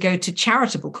riches to go to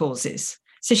charitable causes.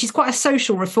 So she's quite a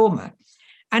social reformer.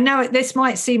 And now this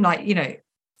might seem like,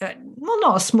 well,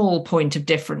 not a small point of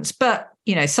difference, but,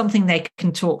 something they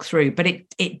can talk through, but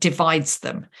it divides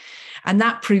them. And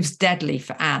that proves deadly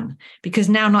for Anne, because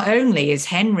now not only is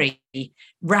Henry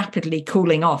rapidly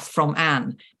cooling off from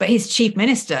Anne, but his chief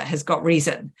minister has got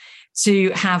reason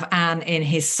to have Anne in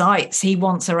his sights. He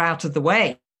wants her out of the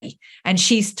way. And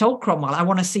she's told Cromwell, I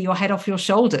want to see your head off your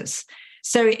shoulders.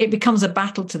 So it becomes a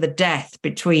battle to the death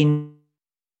between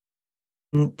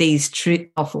these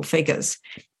awful figures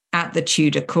at the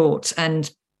Tudor court.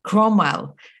 And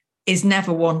Cromwell is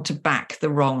never one to back the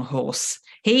wrong horse.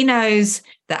 He knows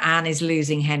that Anne is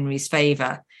losing Henry's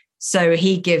favour, so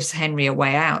he gives Henry a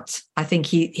way out. I think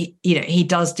he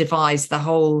does devise the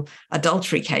whole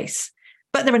adultery case,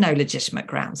 but there are no legitimate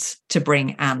grounds to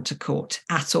bring Anne to court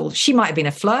at all. She might have been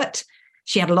a flirt.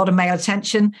 She had a lot of male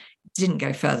attention. Didn't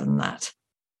go further than that.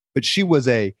 But she was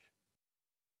a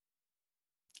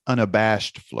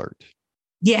unabashed flirt.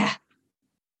 Yeah.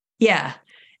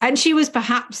 And she was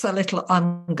perhaps a little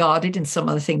unguarded in some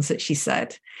of the things that she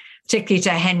said, particularly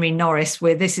to Henry Norris,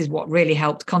 where this is what really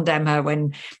helped condemn her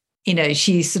when,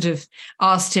 she sort of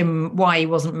asked him why he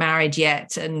wasn't married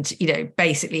yet and,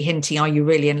 basically hinting, are you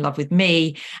really in love with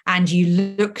me? And you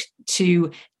look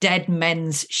to dead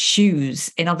men's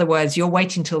shoes. In other words, you're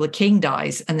waiting till the king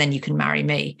dies and then you can marry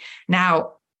me.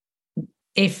 Now,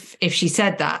 if she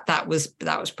said that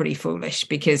was pretty foolish,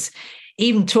 because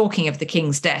even talking of the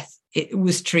king's death, it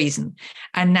was treason.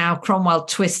 And now Cromwell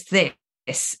twists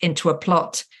this into a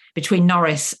plot between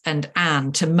Norris and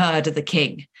Anne to murder the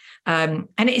king. And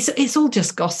it's all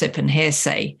just gossip and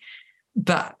hearsay.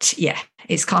 But yeah,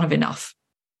 it's kind of enough.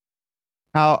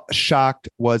 How shocked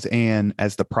was Anne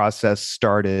as the process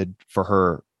started for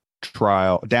her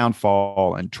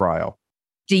downfall and trial?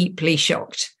 Deeply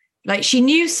shocked. Like, she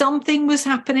knew something was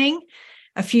happening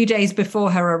a few days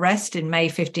before her arrest in May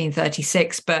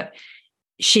 1536, but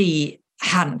she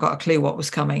hadn't got a clue what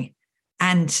was coming.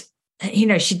 And,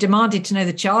 she demanded to know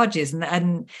the charges,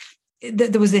 and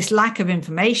there was this lack of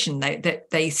information that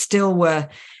they still were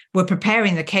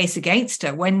preparing the case against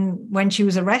her when she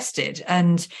was arrested.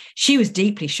 And she was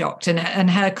deeply shocked,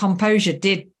 and her composure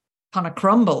did kind of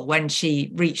crumble when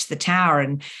she reached the Tower,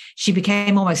 and she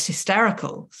became almost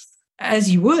hysterical, as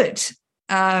you would.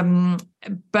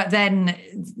 But then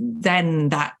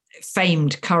that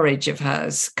famed courage of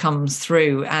hers comes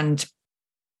through, and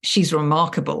she's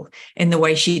remarkable in the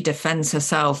way she defends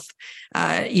herself,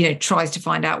 tries to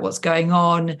find out what's going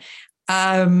on.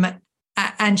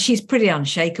 And she's pretty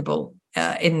unshakable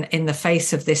in the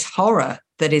face of this horror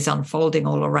that is unfolding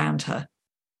all around her.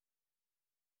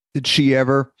 Did she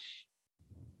ever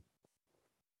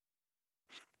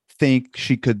think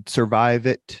she could survive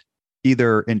it,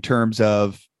 either in terms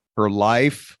of her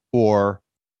life or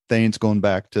things going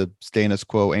back to status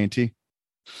quo ante?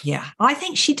 Yeah, I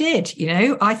think she did.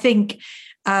 I think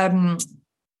Anne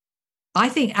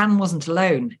wasn't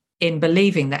alone in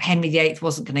believing that Henry VIII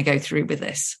wasn't going to go through with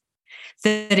this,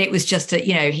 that it was just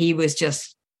he was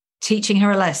just teaching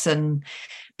her a lesson,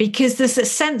 because there's a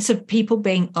sense of people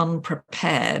being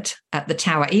unprepared at the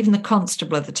Tower. Even the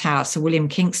constable of the Tower, Sir William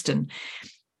Kingston,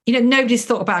 nobody's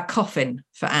thought about a coffin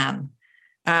for Anne.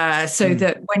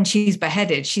 That when she's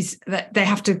beheaded, they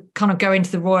have to kind of go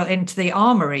into the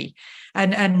armory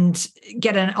and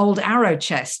get an old arrow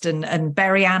chest and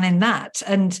bury Anne in that.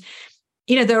 And,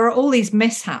 there are all these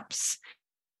mishaps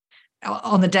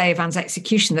on the day of Anne's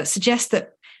execution that suggest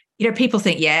that, people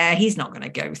think, yeah, he's not going to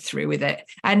go through with it.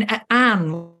 And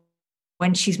Anne,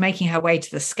 when she's making her way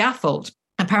to the scaffold,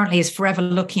 and apparently is forever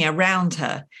looking around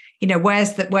her.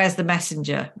 Where's the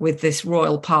messenger with this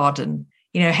royal pardon?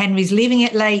 Henry's leaving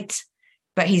it late,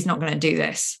 but he's not going to do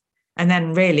this. And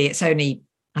then really it's only,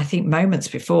 I think, moments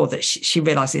before that she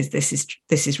realizes this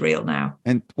is real now.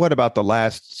 And what about the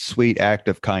last sweet act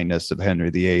of kindness of Henry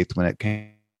VIII when it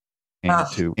came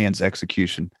to Anne's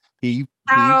execution? He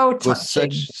was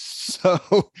so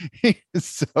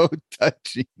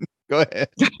touching. Go ahead.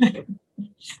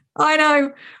 I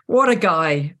know. What a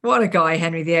guy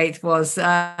Henry VIII was,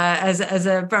 as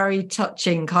a very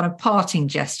touching kind of parting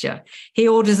gesture. He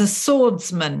orders a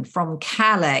swordsman from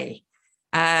Calais,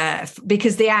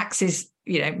 because the axe is,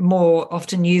 more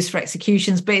often used for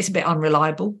executions, but it's a bit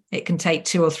unreliable. It can take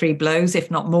 2 or 3 blows, if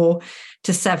not more,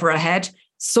 to sever a head.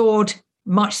 Sword,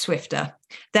 much swifter,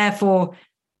 therefore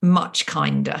much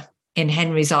kinder. In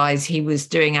Henry's eyes, he was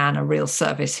doing Anne a real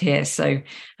service here. So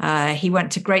he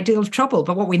went to a great deal of trouble.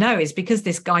 But what we know is because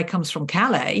this guy comes from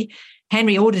Calais,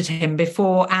 Henry ordered him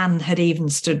before Anne had even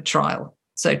stood trial.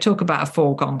 So talk about a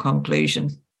foregone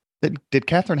conclusion. Did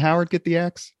Catherine Howard get the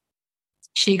axe?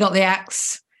 She got the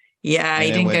axe. Yeah,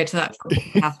 he didn't go to that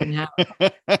Catherine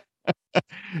Howard.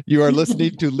 You are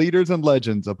listening to Leaders and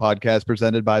Legends, a podcast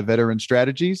presented by Veteran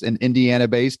Strategies, an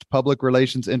Indiana-based public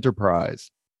relations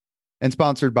enterprise, and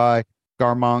sponsored by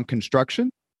Garmong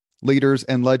Construction, Leaders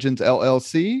and Legends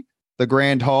LLC, the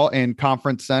Grand Hall and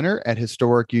Conference Center at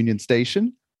Historic Union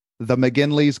Station, the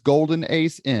McGinley's Golden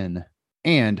Ace Inn,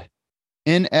 and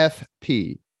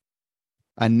NFP,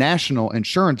 a national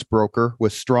insurance broker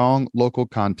with strong local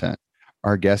content.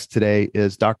 Our guest today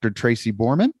is Dr. Tracy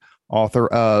Borman, author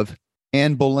of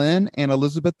Anne Boleyn and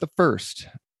Elizabeth I,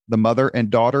 the mother and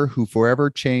daughter who forever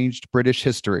changed British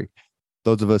history.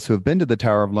 Those of us who have been to the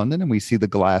Tower of London and we see the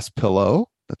glass pillow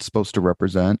that's supposed to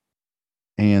represent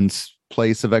Anne's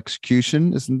place of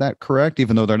execution. Isn't that correct?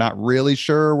 Even though they're not really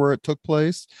sure where it took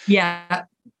place. Yeah,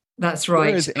 that's right.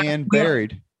 Where is Anne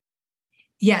buried?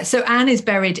 Yeah, so Anne is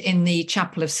buried in the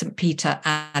Chapel of St. Peter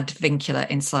ad Vincula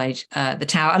inside the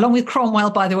tower, along with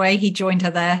Cromwell, by the way. He joined her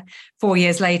there 4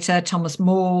 years later. Thomas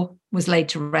More was laid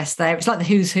to rest there. It's like the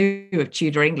who's who of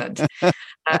Tudor England.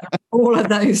 All of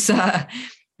those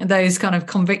kind of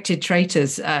convicted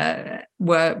traitors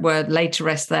were laid to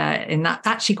rest there in that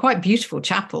actually quite beautiful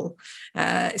chapel.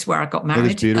 It's where I got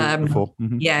married. It is beautiful.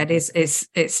 Yeah, it is.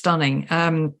 It's stunning.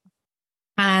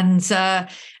 And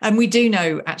we do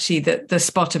know actually that the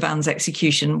spot of Anne's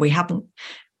execution, we haven't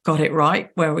got it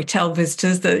right, where we tell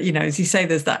visitors that, as you say,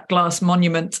 there's that glass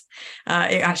monument.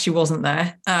 It actually wasn't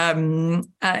there.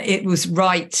 It was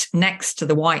right next to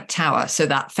the White Tower. So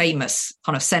that famous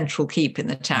kind of central keep in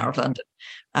the Tower of London,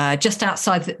 just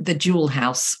outside the jewel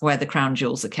house where the crown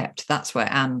jewels are kept. That's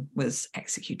where Anne was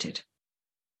executed.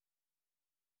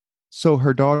 So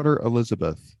her daughter,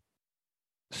 Elizabeth,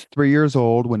 3 years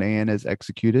old when Anne is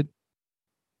executed.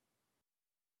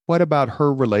 What about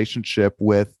her relationship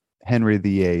with Henry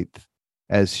VIII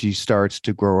as she starts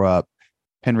to grow up?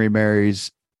 Henry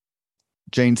marries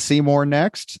Jane Seymour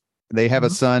next. They have a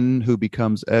son who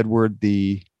becomes Edward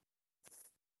the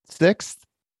Sixth.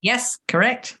 Yes,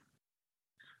 correct.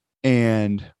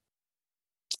 And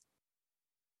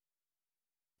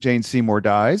Jane Seymour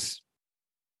dies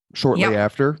shortly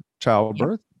after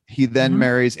childbirth. He then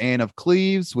marries Anne of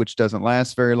Cleves, which doesn't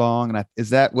last very long. And is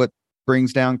that what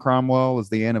brings down Cromwell, is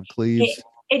the Anne of Cleves?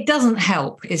 It doesn't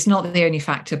help. It's not the only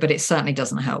factor, but it certainly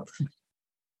doesn't help.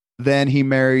 Then he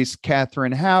marries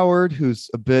Catherine Howard, who's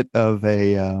a bit of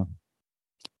a,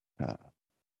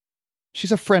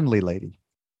 she's a friendly lady.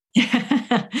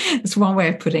 That's one way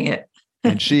of putting it.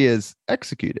 And she is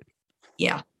executed.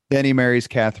 Yeah. Then he marries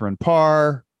Catherine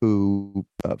Parr, who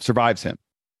survives him.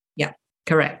 Yeah,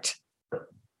 correct.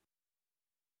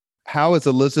 How is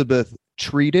Elizabeth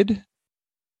treated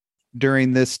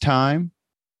during this time?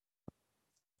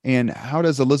 And how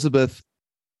does Elizabeth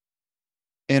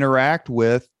interact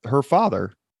with her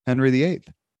father, Henry VIII?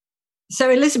 So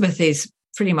Elizabeth is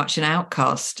pretty much an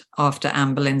outcast after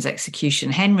Anne Boleyn's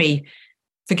execution. Henry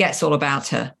forgets all about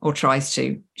her, or tries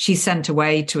to. She's sent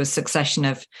away to a succession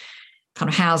of kind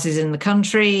of houses in the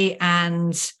country,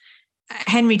 and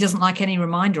Henry doesn't like any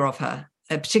reminder of her,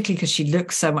 particularly because she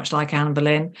looks so much like Anne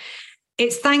Boleyn.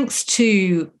 It's thanks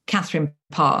to Catherine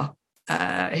Parr,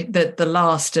 the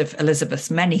last of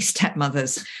Elizabeth's many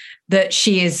stepmothers, that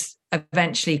she is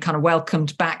eventually kind of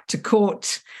welcomed back to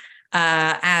court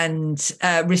and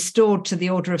restored to the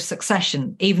order of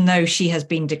succession, even though she has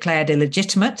been declared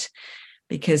illegitimate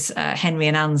because Henry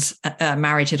and Anne's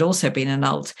marriage had also been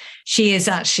annulled. She is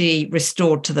actually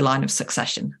restored to the line of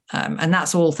succession. And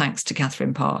that's all thanks to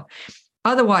Catherine Parr.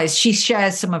 Otherwise, she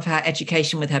shares some of her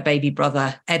education with her baby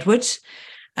brother, Edward.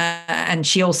 And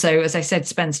she also, as I said,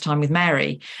 spends time with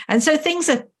Mary. And so things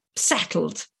are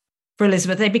settled for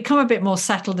Elizabeth. They become a bit more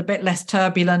settled, a bit less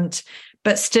turbulent,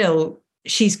 but still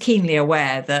she's keenly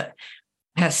aware that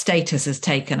her status has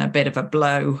taken a bit of a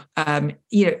blow.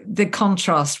 The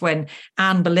contrast when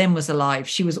Anne Boleyn was alive,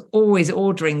 she was always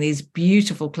ordering these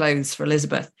beautiful clothes for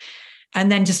Elizabeth.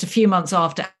 And then just a few months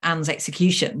after Anne's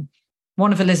execution,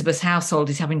 one of Elizabeth's household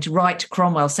is having to write to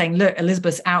Cromwell saying, look,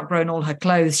 Elizabeth's outgrown all her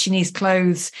clothes. She needs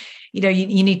clothes. You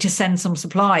need to send some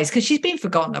supplies because she's been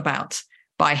forgotten about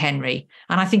by Henry.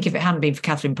 And I think if it hadn't been for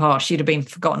Catherine Parr, she'd have been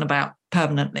forgotten about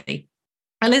permanently.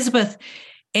 Elizabeth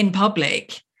in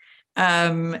public,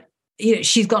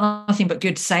 she's got nothing but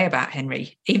good to say about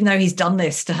Henry, even though he's done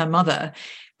this to her mother.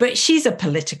 But she's a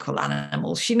political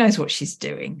animal. She knows what she's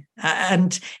doing.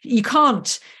 And you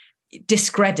can't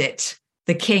discredit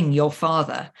the king, your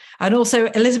father. And also,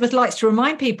 Elizabeth likes to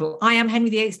remind people, I am Henry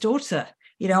VIII's daughter.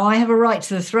 I have a right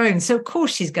to the throne. So, of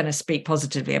course, she's going to speak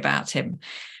positively about him.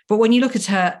 But when you look at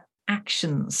her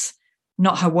actions,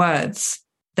 not her words,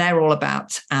 they're all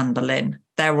about Anne Boleyn.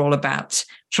 They're all about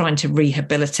trying to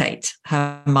rehabilitate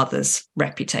her mother's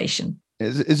reputation.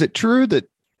 Is it true that,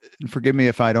 forgive me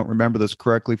if I don't remember this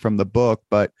correctly from the book,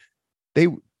 but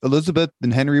Elizabeth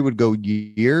and Henry would go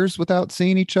years without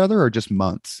seeing each other, or just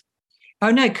months? Oh,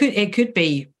 no, it could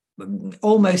be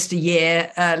almost a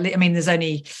year. There's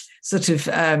only sort of,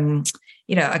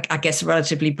 I guess a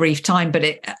relatively brief time,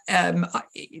 but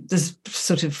there's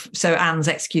sort of, so Anne's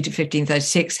executed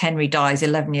 1536, Henry dies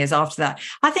 11 years after that.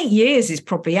 I think years is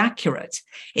probably accurate.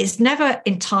 It's never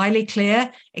entirely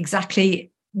clear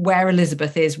exactly where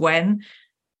Elizabeth is when,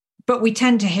 but we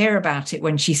tend to hear about it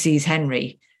when she sees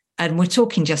Henry. And we're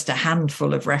talking just a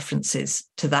handful of references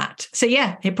to that. So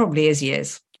yeah, it probably is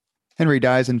years. Henry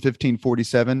dies in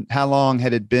 1547. How long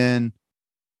had it been?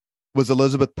 Was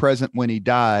Elizabeth present when he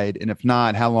died? And if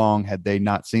not, how long had they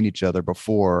not seen each other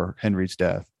before Henry's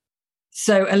death?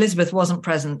 So Elizabeth wasn't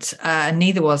present.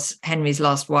 Neither was Henry's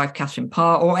last wife, Catherine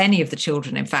Parr, or any of the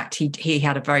children. In fact, he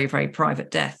had a very, very private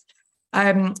death.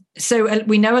 So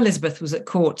we know Elizabeth was at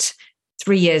court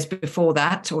 3 years before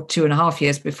that, or 2.5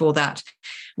 years before that,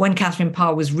 when Catherine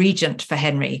Parr was regent for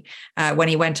Henry, when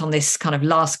he went on this kind of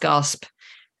last gasp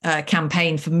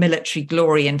campaign for military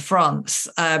glory in France,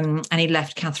 and he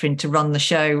left Catherine to run the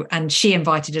show, and she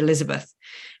invited Elizabeth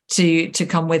to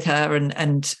come with her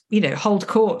and hold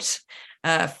court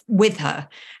with her.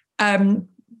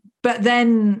 But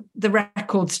then the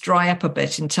records dry up a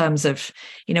bit in terms of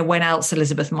when else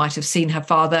Elizabeth might have seen her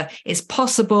father. It's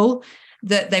possible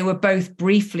that they were both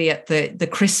briefly at the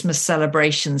Christmas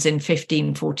celebrations in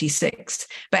 1546.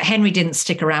 But Henry didn't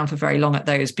stick around for very long at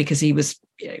those because he was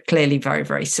clearly very,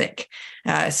 very sick.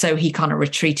 So he kind of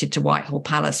retreated to Whitehall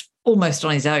Palace almost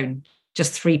on his own,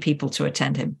 just 3 people to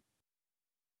attend him.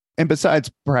 And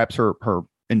besides perhaps her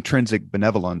intrinsic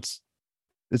benevolence,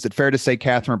 is it fair to say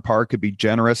Catherine Parr could be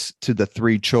generous to the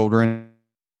 3 children?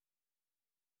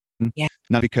 Yeah.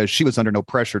 Not because she was under no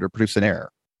pressure to produce an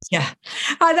heir. Yeah,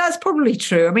 that's probably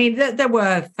true. I mean, there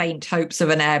were faint hopes of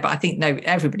an heir, but I think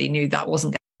everybody knew that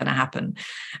wasn't going to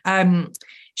happen.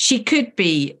 She could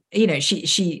be,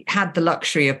 she had the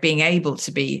luxury of being able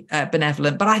to be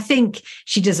benevolent, but I think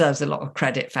she deserves a lot of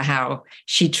credit for how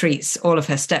she treats all of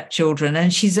her stepchildren.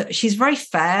 And she's very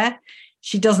fair.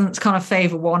 She doesn't kind of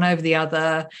favor one over the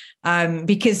other,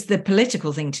 because the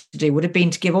political thing to do would have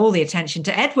been to give all the attention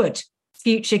to Edward,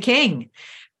 future king.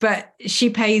 But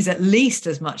she pays at least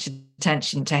as much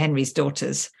attention to Henry's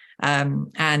daughters.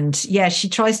 And yeah, she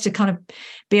tries to kind of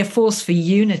be a force for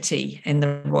unity in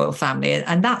the royal family.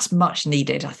 And that's much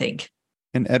needed, I think.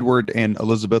 And Edward and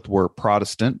Elizabeth were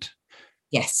Protestant.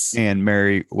 Yes. And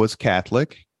Mary was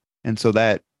Catholic. And so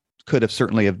that could have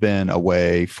certainly have been a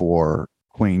way for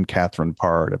Queen Catherine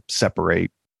Parr to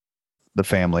separate the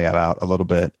family out a little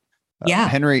bit. Yeah.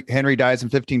 Henry dies in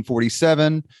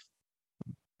 1547.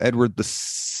 Edward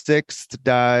VI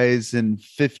dies in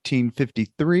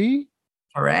 1553.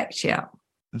 Correct, yeah.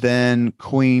 Then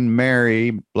Queen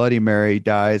Mary, Bloody Mary,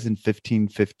 dies in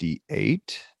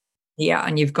 1558. Yeah,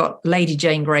 and you've got Lady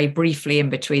Jane Grey briefly in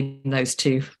between those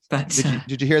two. But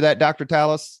did you hear that, Dr.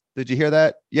 Tallis? Did you hear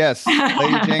that? Yes,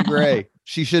 Lady Jane Grey.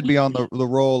 She should be on the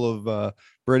roll of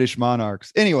British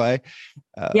monarchs. Anyway.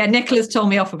 Yeah, Nicholas told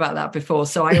me off about that before,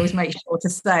 so I always make sure to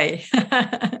say.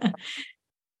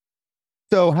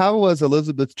 So how was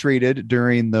Elizabeth treated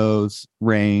during those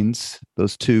reigns,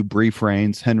 those 2 brief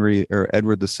reigns,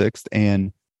 Edward VI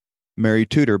and Mary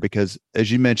Tudor? Because as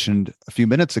you mentioned a few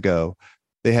minutes ago,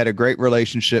 they had a great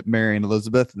relationship, Mary and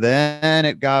Elizabeth. Then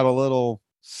it got a little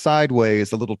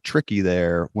sideways, a little tricky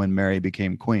there when Mary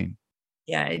became queen.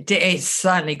 Yeah, it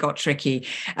certainly got tricky.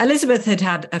 Elizabeth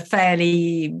had a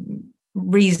fairly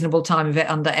reasonable time of it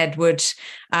under Edward.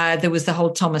 There was the whole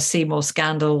Thomas Seymour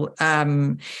scandal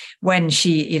when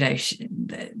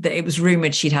it was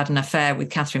rumoured she'd had an affair with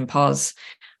Catherine Parr's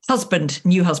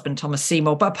new husband, Thomas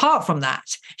Seymour. But apart from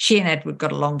that, she and Edward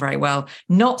got along very well.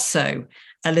 Not so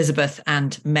Elizabeth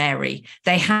and Mary.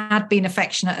 They had been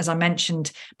affectionate, as I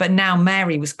mentioned, but now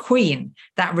Mary was queen.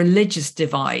 That religious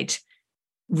divide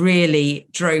really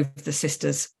drove the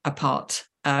sisters apart.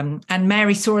 And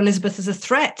Mary saw Elizabeth as a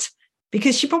threat,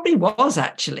 because she probably was,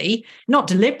 actually, not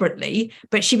deliberately,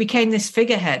 but she became this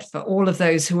figurehead for all of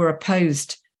those who were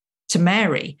opposed to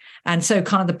Mary. And so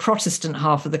kind of the Protestant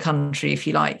half of the country, if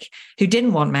you like, who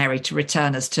didn't want Mary to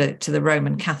return us to the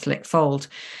Roman Catholic fold.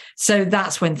 So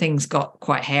that's when things got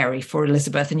quite hairy for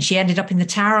Elizabeth. And she ended up in the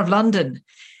Tower of London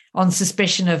on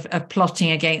suspicion of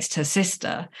plotting against her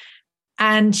sister.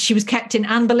 And she was kept in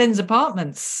Anne Boleyn's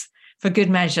apartments for good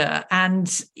measure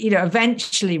and,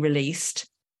 eventually released.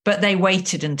 But they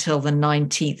waited until the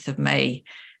 19th of May,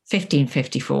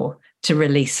 1554, to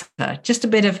release her. Just a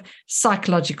bit of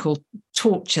psychological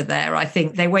torture there, I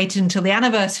think. They waited until the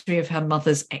anniversary of her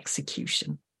mother's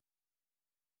execution.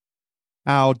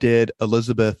 How did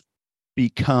Elizabeth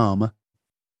become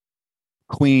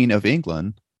Queen of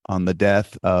England on the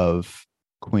death of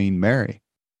Queen Mary?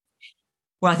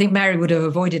 Well, I think Mary would have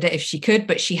avoided it if she could,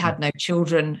 but she had no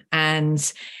children.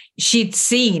 And she'd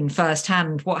seen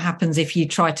firsthand what happens if you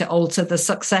try to alter the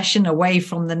succession away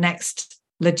from the next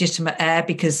legitimate heir,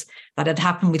 because that had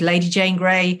happened with Lady Jane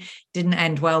Grey, didn't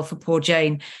end well for poor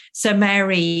Jane. So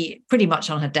Mary, pretty much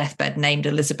on her deathbed, named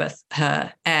Elizabeth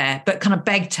her heir, but kind of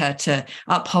begged her to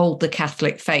uphold the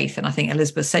Catholic faith. And I think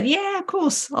Elizabeth said, yeah, of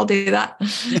course, I'll do that.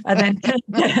 And then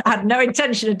had no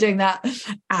intention of doing that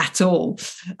at all.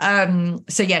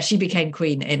 So yeah, she became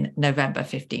queen in November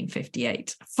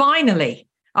 1558. Finally,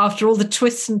 after all the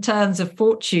twists and turns of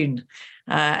fortune,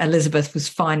 Elizabeth was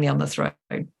finally on the throne.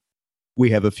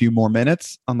 We have a few more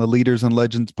minutes on the Leaders and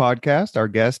Legends podcast. Our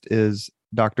guest is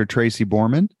Dr. Tracy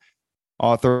Borman,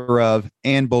 author of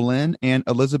Anne Boleyn and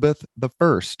Elizabeth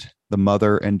I, the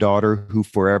mother and daughter who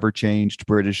forever changed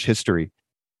British history.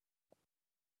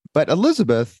 But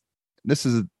Elizabeth, this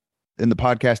is in the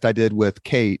podcast I did with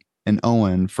Kate and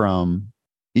Owen from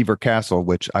Iver Castle,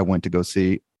 which I went to go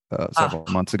see several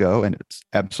months ago, and it's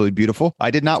absolutely beautiful.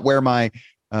 I did not wear my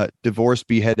divorced,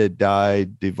 beheaded,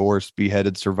 died, divorced,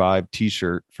 beheaded, survived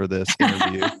t-shirt for this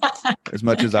interview as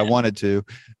much as I wanted to.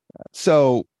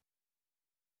 So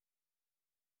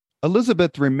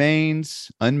Elizabeth remains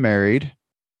unmarried,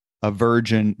 a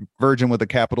virgin with a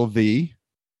capital V.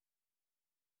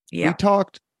 Yeah. We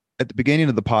talked at the beginning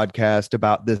of the podcast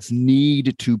about this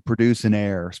need to produce an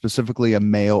heir, specifically a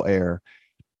male heir.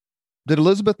 Did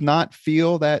Elizabeth not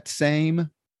feel that same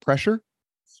pressure?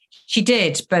 She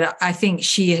did, but I think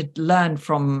she had learned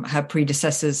from her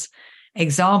predecessors'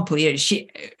 example.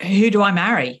 Who do I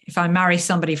marry? If I marry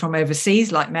somebody from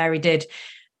overseas, like Mary did,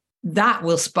 that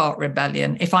will spark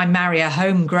rebellion. If I marry a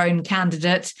homegrown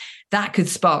candidate, that could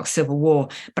spark civil war.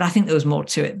 But I think there was more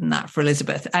to it than that for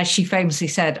Elizabeth. As she famously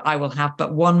said, I will have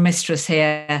but one mistress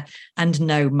here and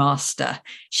no master.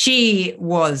 She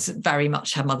was very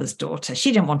much her mother's daughter.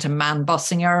 She didn't want a man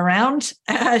bossing her around.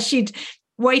 She'd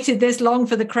waited this long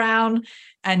for the crown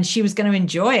and she was going to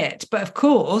enjoy it. But of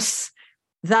course,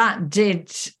 that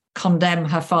did condemn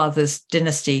her father's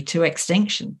dynasty to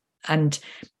extinction. And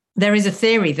there is a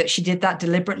theory that she did that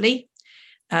deliberately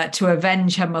to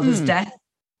avenge her mother's death.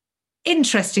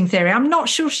 Interesting theory. I'm not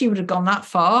sure she would have gone that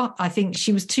far. I think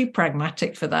she was too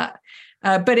pragmatic for that.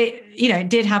 But it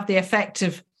did have the effect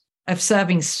of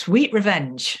serving sweet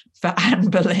revenge for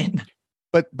Anne Boleyn.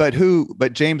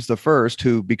 But James I,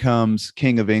 who becomes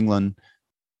King of England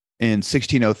in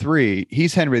 1603,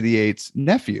 he's Henry VIII's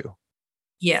nephew.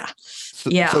 Yeah.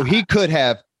 So he could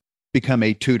have become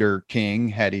a Tudor king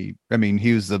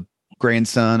he was the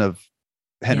grandson of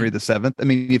Henry VII. I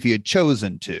mean, if he had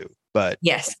chosen to, but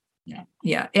yes.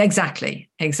 Yeah, exactly.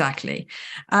 So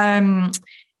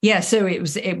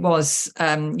it was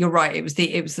you're right. It was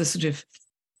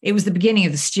the beginning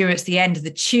of the Stuarts, the end of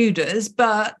the Tudors,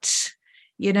 but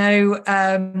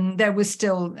there was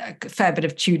still a fair bit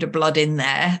of Tudor blood in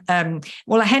there.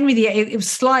 Henry VIII, it was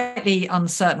slightly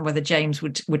uncertain whether James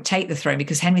would take the throne,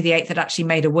 because Henry VIII had actually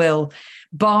made a will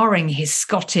barring his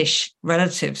Scottish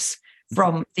relatives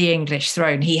from the English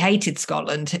throne. He hated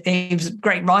Scotland. He was a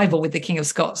great rival with the King of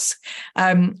Scots.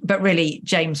 But really,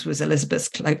 James was Elizabeth's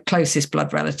closest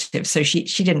blood relative. So she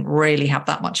didn't really have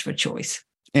that much of a choice.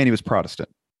 And he was Protestant.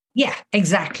 Yeah,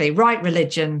 exactly. Right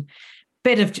religion.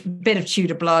 Bit of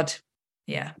Tudor blood.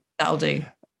 Yeah, that'll do.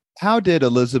 how did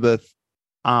Elizabeth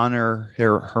honor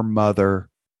her mother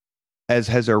as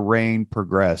has her reign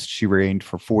progressed? She reigned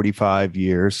for 45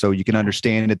 years. So you can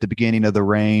understand at the beginning of the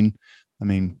reign, I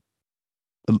mean,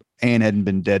 Anne hadn't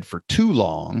been dead for too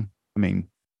long. I mean,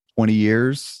 20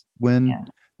 years when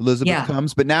Elizabeth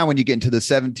comes. But now when you get into the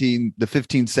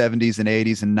 1570s and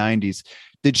 80s and 90s,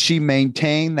 did she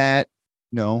maintain that,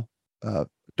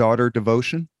 daughter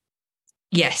devotion?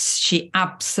 Yes, she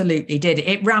absolutely did.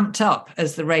 It ramped up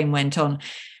as the reign went on.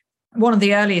 One of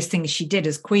the earliest things she did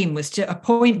as queen was to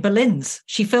appoint Boleyns.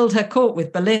 She filled her court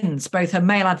with Boleyns, both her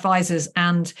male advisors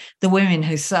and the women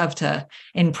who served her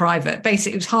in private.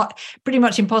 Basically, it was pretty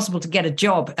much impossible to get a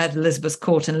job at Elizabeth's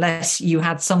court unless you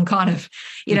had some kind of,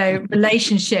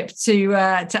 relationship to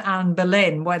Anne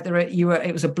Boleyn, whether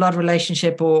it was a blood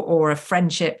relationship or a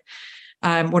friendship,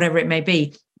 whatever it may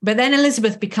be. But then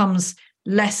Elizabeth becomes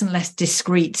less and less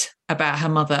discreet about her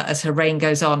mother as her reign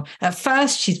goes on. At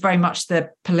first, she's very much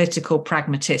the political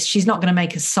pragmatist. She's not going to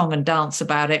make a song and dance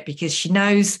about it because she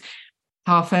knows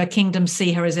half her kingdom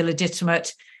see her as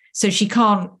illegitimate. So she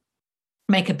can't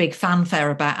make a big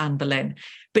fanfare about Anne Boleyn.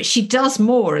 But she does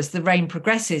more as the reign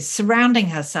progresses, surrounding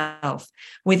herself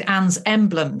with Anne's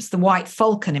emblems, the white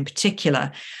falcon in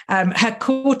particular. Her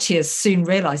courtiers soon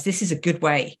realise this is a good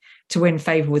way to win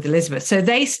favour with Elizabeth. So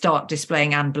they start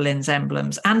displaying Anne Boleyn's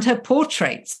emblems and her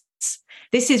portraits.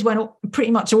 This is when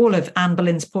pretty much all of Anne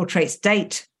Boleyn's portraits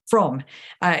date from,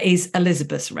 is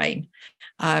Elizabeth's reign.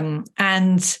 She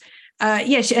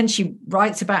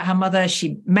writes about her mother.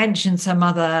 She mentions her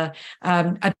mother,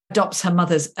 adopts her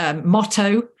mother's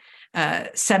motto,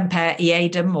 Semper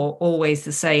Eadem, or always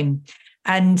the same.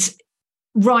 And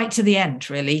right to the end,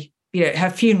 really, her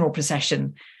funeral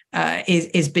procession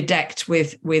is bedecked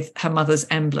with her mother's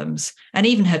emblems, and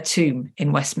even her tomb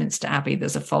in Westminster Abbey,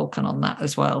 there's a falcon on that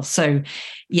as well. So,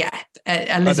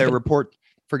 Elizabeth.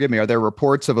 Are there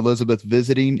reports of Elizabeth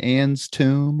visiting Anne's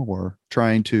tomb or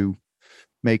trying to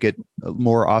make it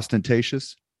more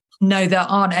ostentatious? No, there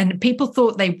aren't, and people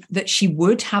thought that she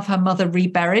would have her mother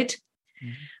reburied.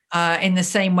 In the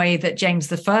same way that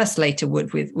James I later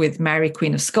would with Mary,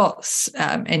 Queen of Scots,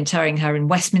 interring her in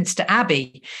Westminster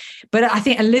Abbey. But I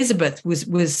think Elizabeth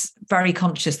was very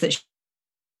conscious that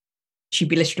she'd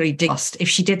be literally lost if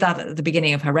she did that at the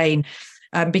beginning of her reign,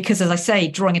 because, as I say,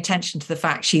 drawing attention to the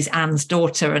fact she's Anne's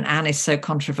daughter and Anne is so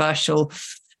controversial.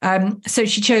 So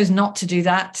she chose not to do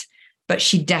that, but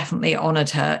she definitely honoured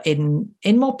her in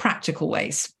more practical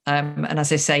ways. And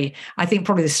as I say, I think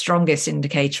probably the strongest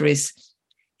indicator is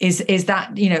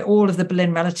that, all of the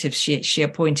Boleyn relatives she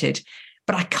appointed.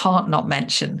 But I can't not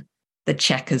mention the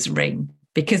Chequers ring,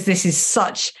 because this is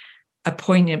such a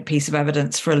poignant piece of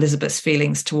evidence for Elizabeth's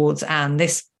feelings towards Anne.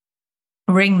 This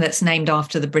ring that's named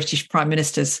after the British Prime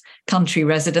Minister's country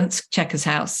residence, Chequers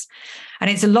House. And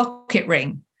it's a locket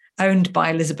ring owned by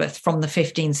Elizabeth from the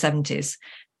 1570s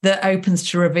that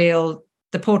opens to reveal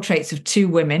the portraits of two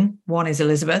women. One is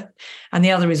Elizabeth, and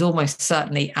the other is almost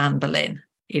certainly Anne Boleyn.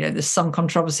 There's some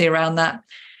controversy around that,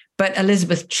 but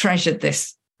Elizabeth treasured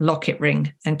this locket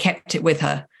ring and kept it with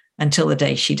her until the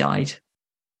day she died.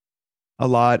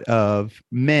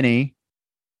 Many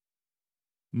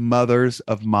mothers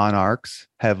of monarchs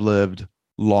have lived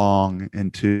long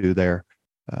into their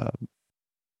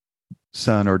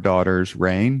son or daughter's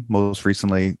reign. Most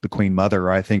recently, the Queen Mother,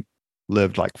 I think,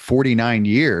 lived like 49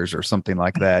 years or something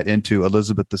like that into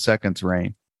Elizabeth II's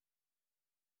reign.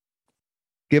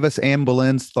 Give us Anne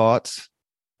Boleyn's thoughts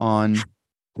on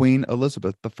Queen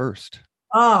Elizabeth I.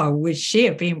 Oh, would she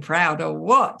have been proud or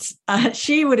what?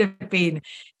 She would have been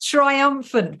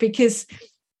triumphant, because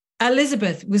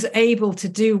Elizabeth was able to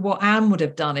do what Anne would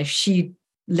have done if she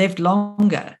lived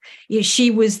longer.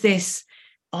 She was this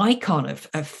icon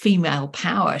of female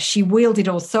power. She wielded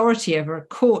authority over a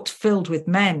court filled with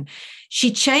men.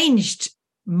 She changed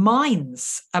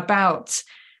minds about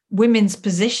women's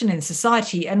position in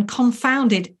society and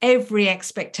confounded every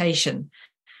expectation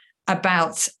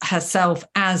about herself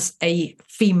as a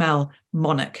female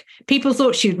monarch. People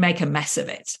thought she would make a mess of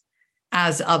it,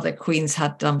 as other queens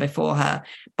had done before her.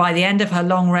 By the end of her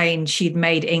long reign, she'd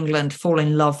made England fall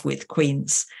in love with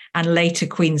queens, and later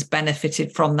queens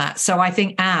benefited from that. So I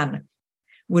think Anne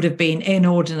would have been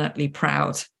inordinately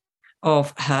proud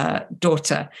of her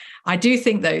daughter. I do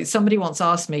think, though, somebody once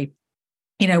asked me,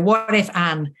 what if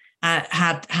Anne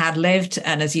had lived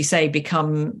and, as you say,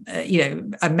 become,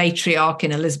 a matriarch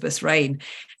in Elizabeth's reign?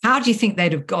 How do you think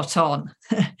they'd have got on?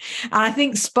 And I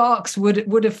think sparks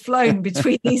would have flown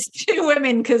between these two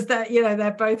women, because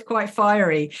they're both quite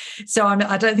fiery. So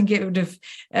I don't think it would have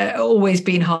always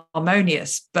been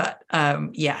harmonious. But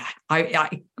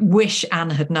I wish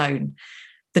Anne had known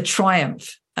the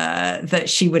triumph that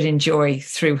she would enjoy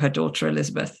through her daughter,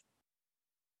 Elizabeth.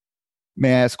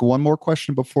 May I ask one more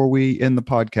question before we end the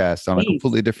podcast on a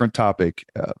completely different topic?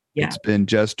 It's been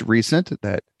just recent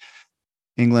that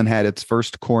England had its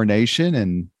first coronation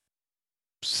in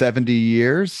 70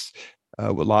 years.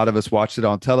 A lot of us watched it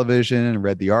on television and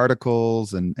read the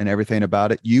articles and everything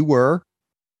about it. You were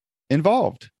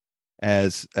involved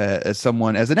as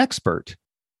someone, as an expert.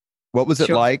 What was it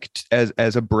like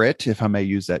as a Brit, if I may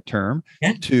use that term,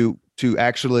 to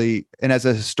actually, and as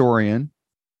a historian,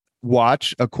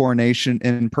 watch a coronation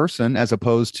in person as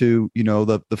opposed to,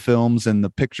 the films and the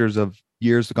pictures of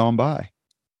years gone by?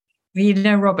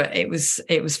 Robert, it was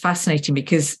fascinating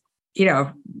because,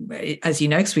 as you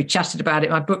know, because we've chatted about it,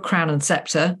 my book, Crown and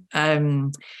Scepter,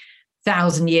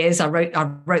 1,000 years, I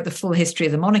wrote the full history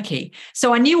of the monarchy.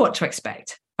 So I knew what to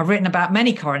expect. I've written about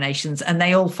many coronations and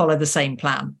they all follow the same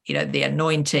plan, the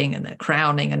anointing and the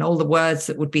crowning and all the words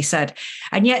that would be said.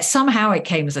 And yet somehow it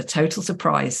came as a total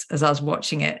surprise as I was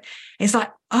watching it. It's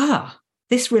like,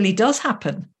 this really does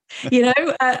happen, and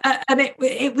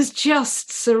it was just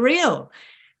surreal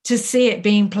to see it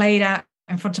being played out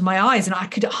in front of my eyes. And I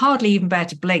could hardly even bear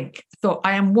to blink. I thought,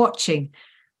 I am watching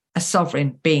a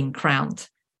sovereign being crowned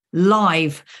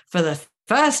live for the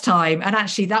first time. And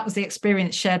actually, that was the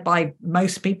experience shared by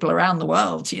most people around the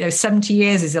world. 70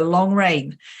 years is a long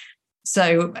reign.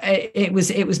 So it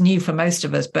was new for most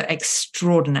of us, but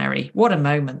extraordinary. What a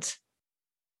moment.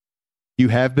 You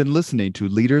have been listening to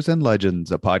Leaders and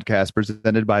Legends, a podcast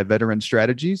presented by Veteran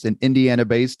Strategies, an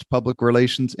Indiana-based public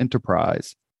relations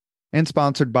enterprise, and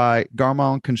sponsored by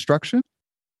Garmon Construction,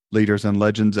 Leaders and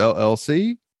Legends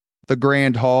LLC, the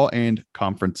Grand Hall and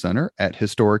Conference Center at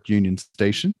Historic Union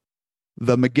Station,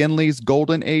 the McGinley's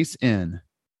Golden Ace Inn,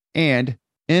 and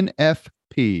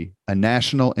NFP, a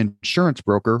national insurance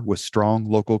broker with strong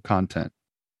local content.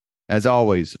 As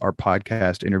always, our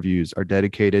podcast interviews are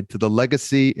dedicated to the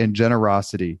legacy and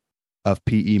generosity of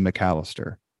P.E.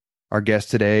 McAllister. Our guest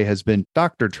today has been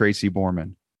Dr. Tracy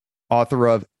Borman, author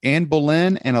of Anne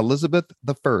Boleyn and Elizabeth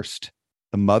I,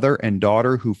 the mother and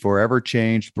daughter who forever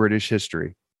changed British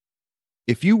history.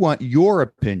 If you want your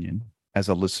opinion as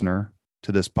a listener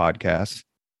to this podcast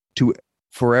to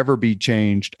forever be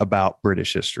changed about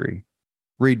British history,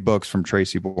 read books from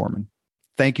Tracy Borman.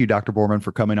 Thank you, Dr. Borman,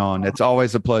 for coming on. It's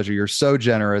always a pleasure. You're so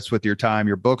generous with your time.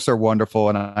 Your books are wonderful.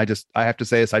 And I have to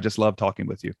say this, I just love talking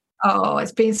with you. Oh,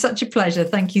 it's been such a pleasure.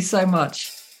 Thank you so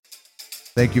much.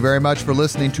 Thank you very much for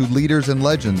listening to Leaders and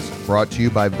Legends, brought to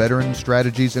you by Veteran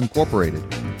Strategies Incorporated.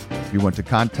 If you want to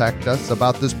contact us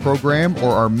about this program or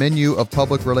our menu of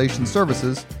public relations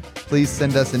services, please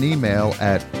send us an email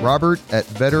at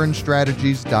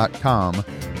robert@veteranstrategies.com.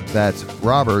 That's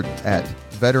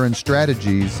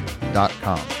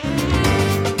robert@veteranstrategies.com.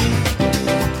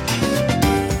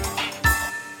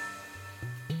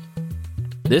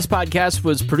 This podcast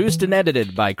was produced and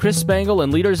edited by Chris Spangle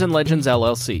and Leaders and Legends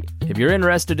LLC. If you're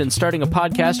interested in starting a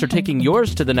podcast or taking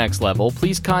yours to the next level,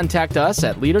 please contact us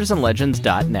at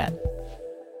leadersandlegends.net.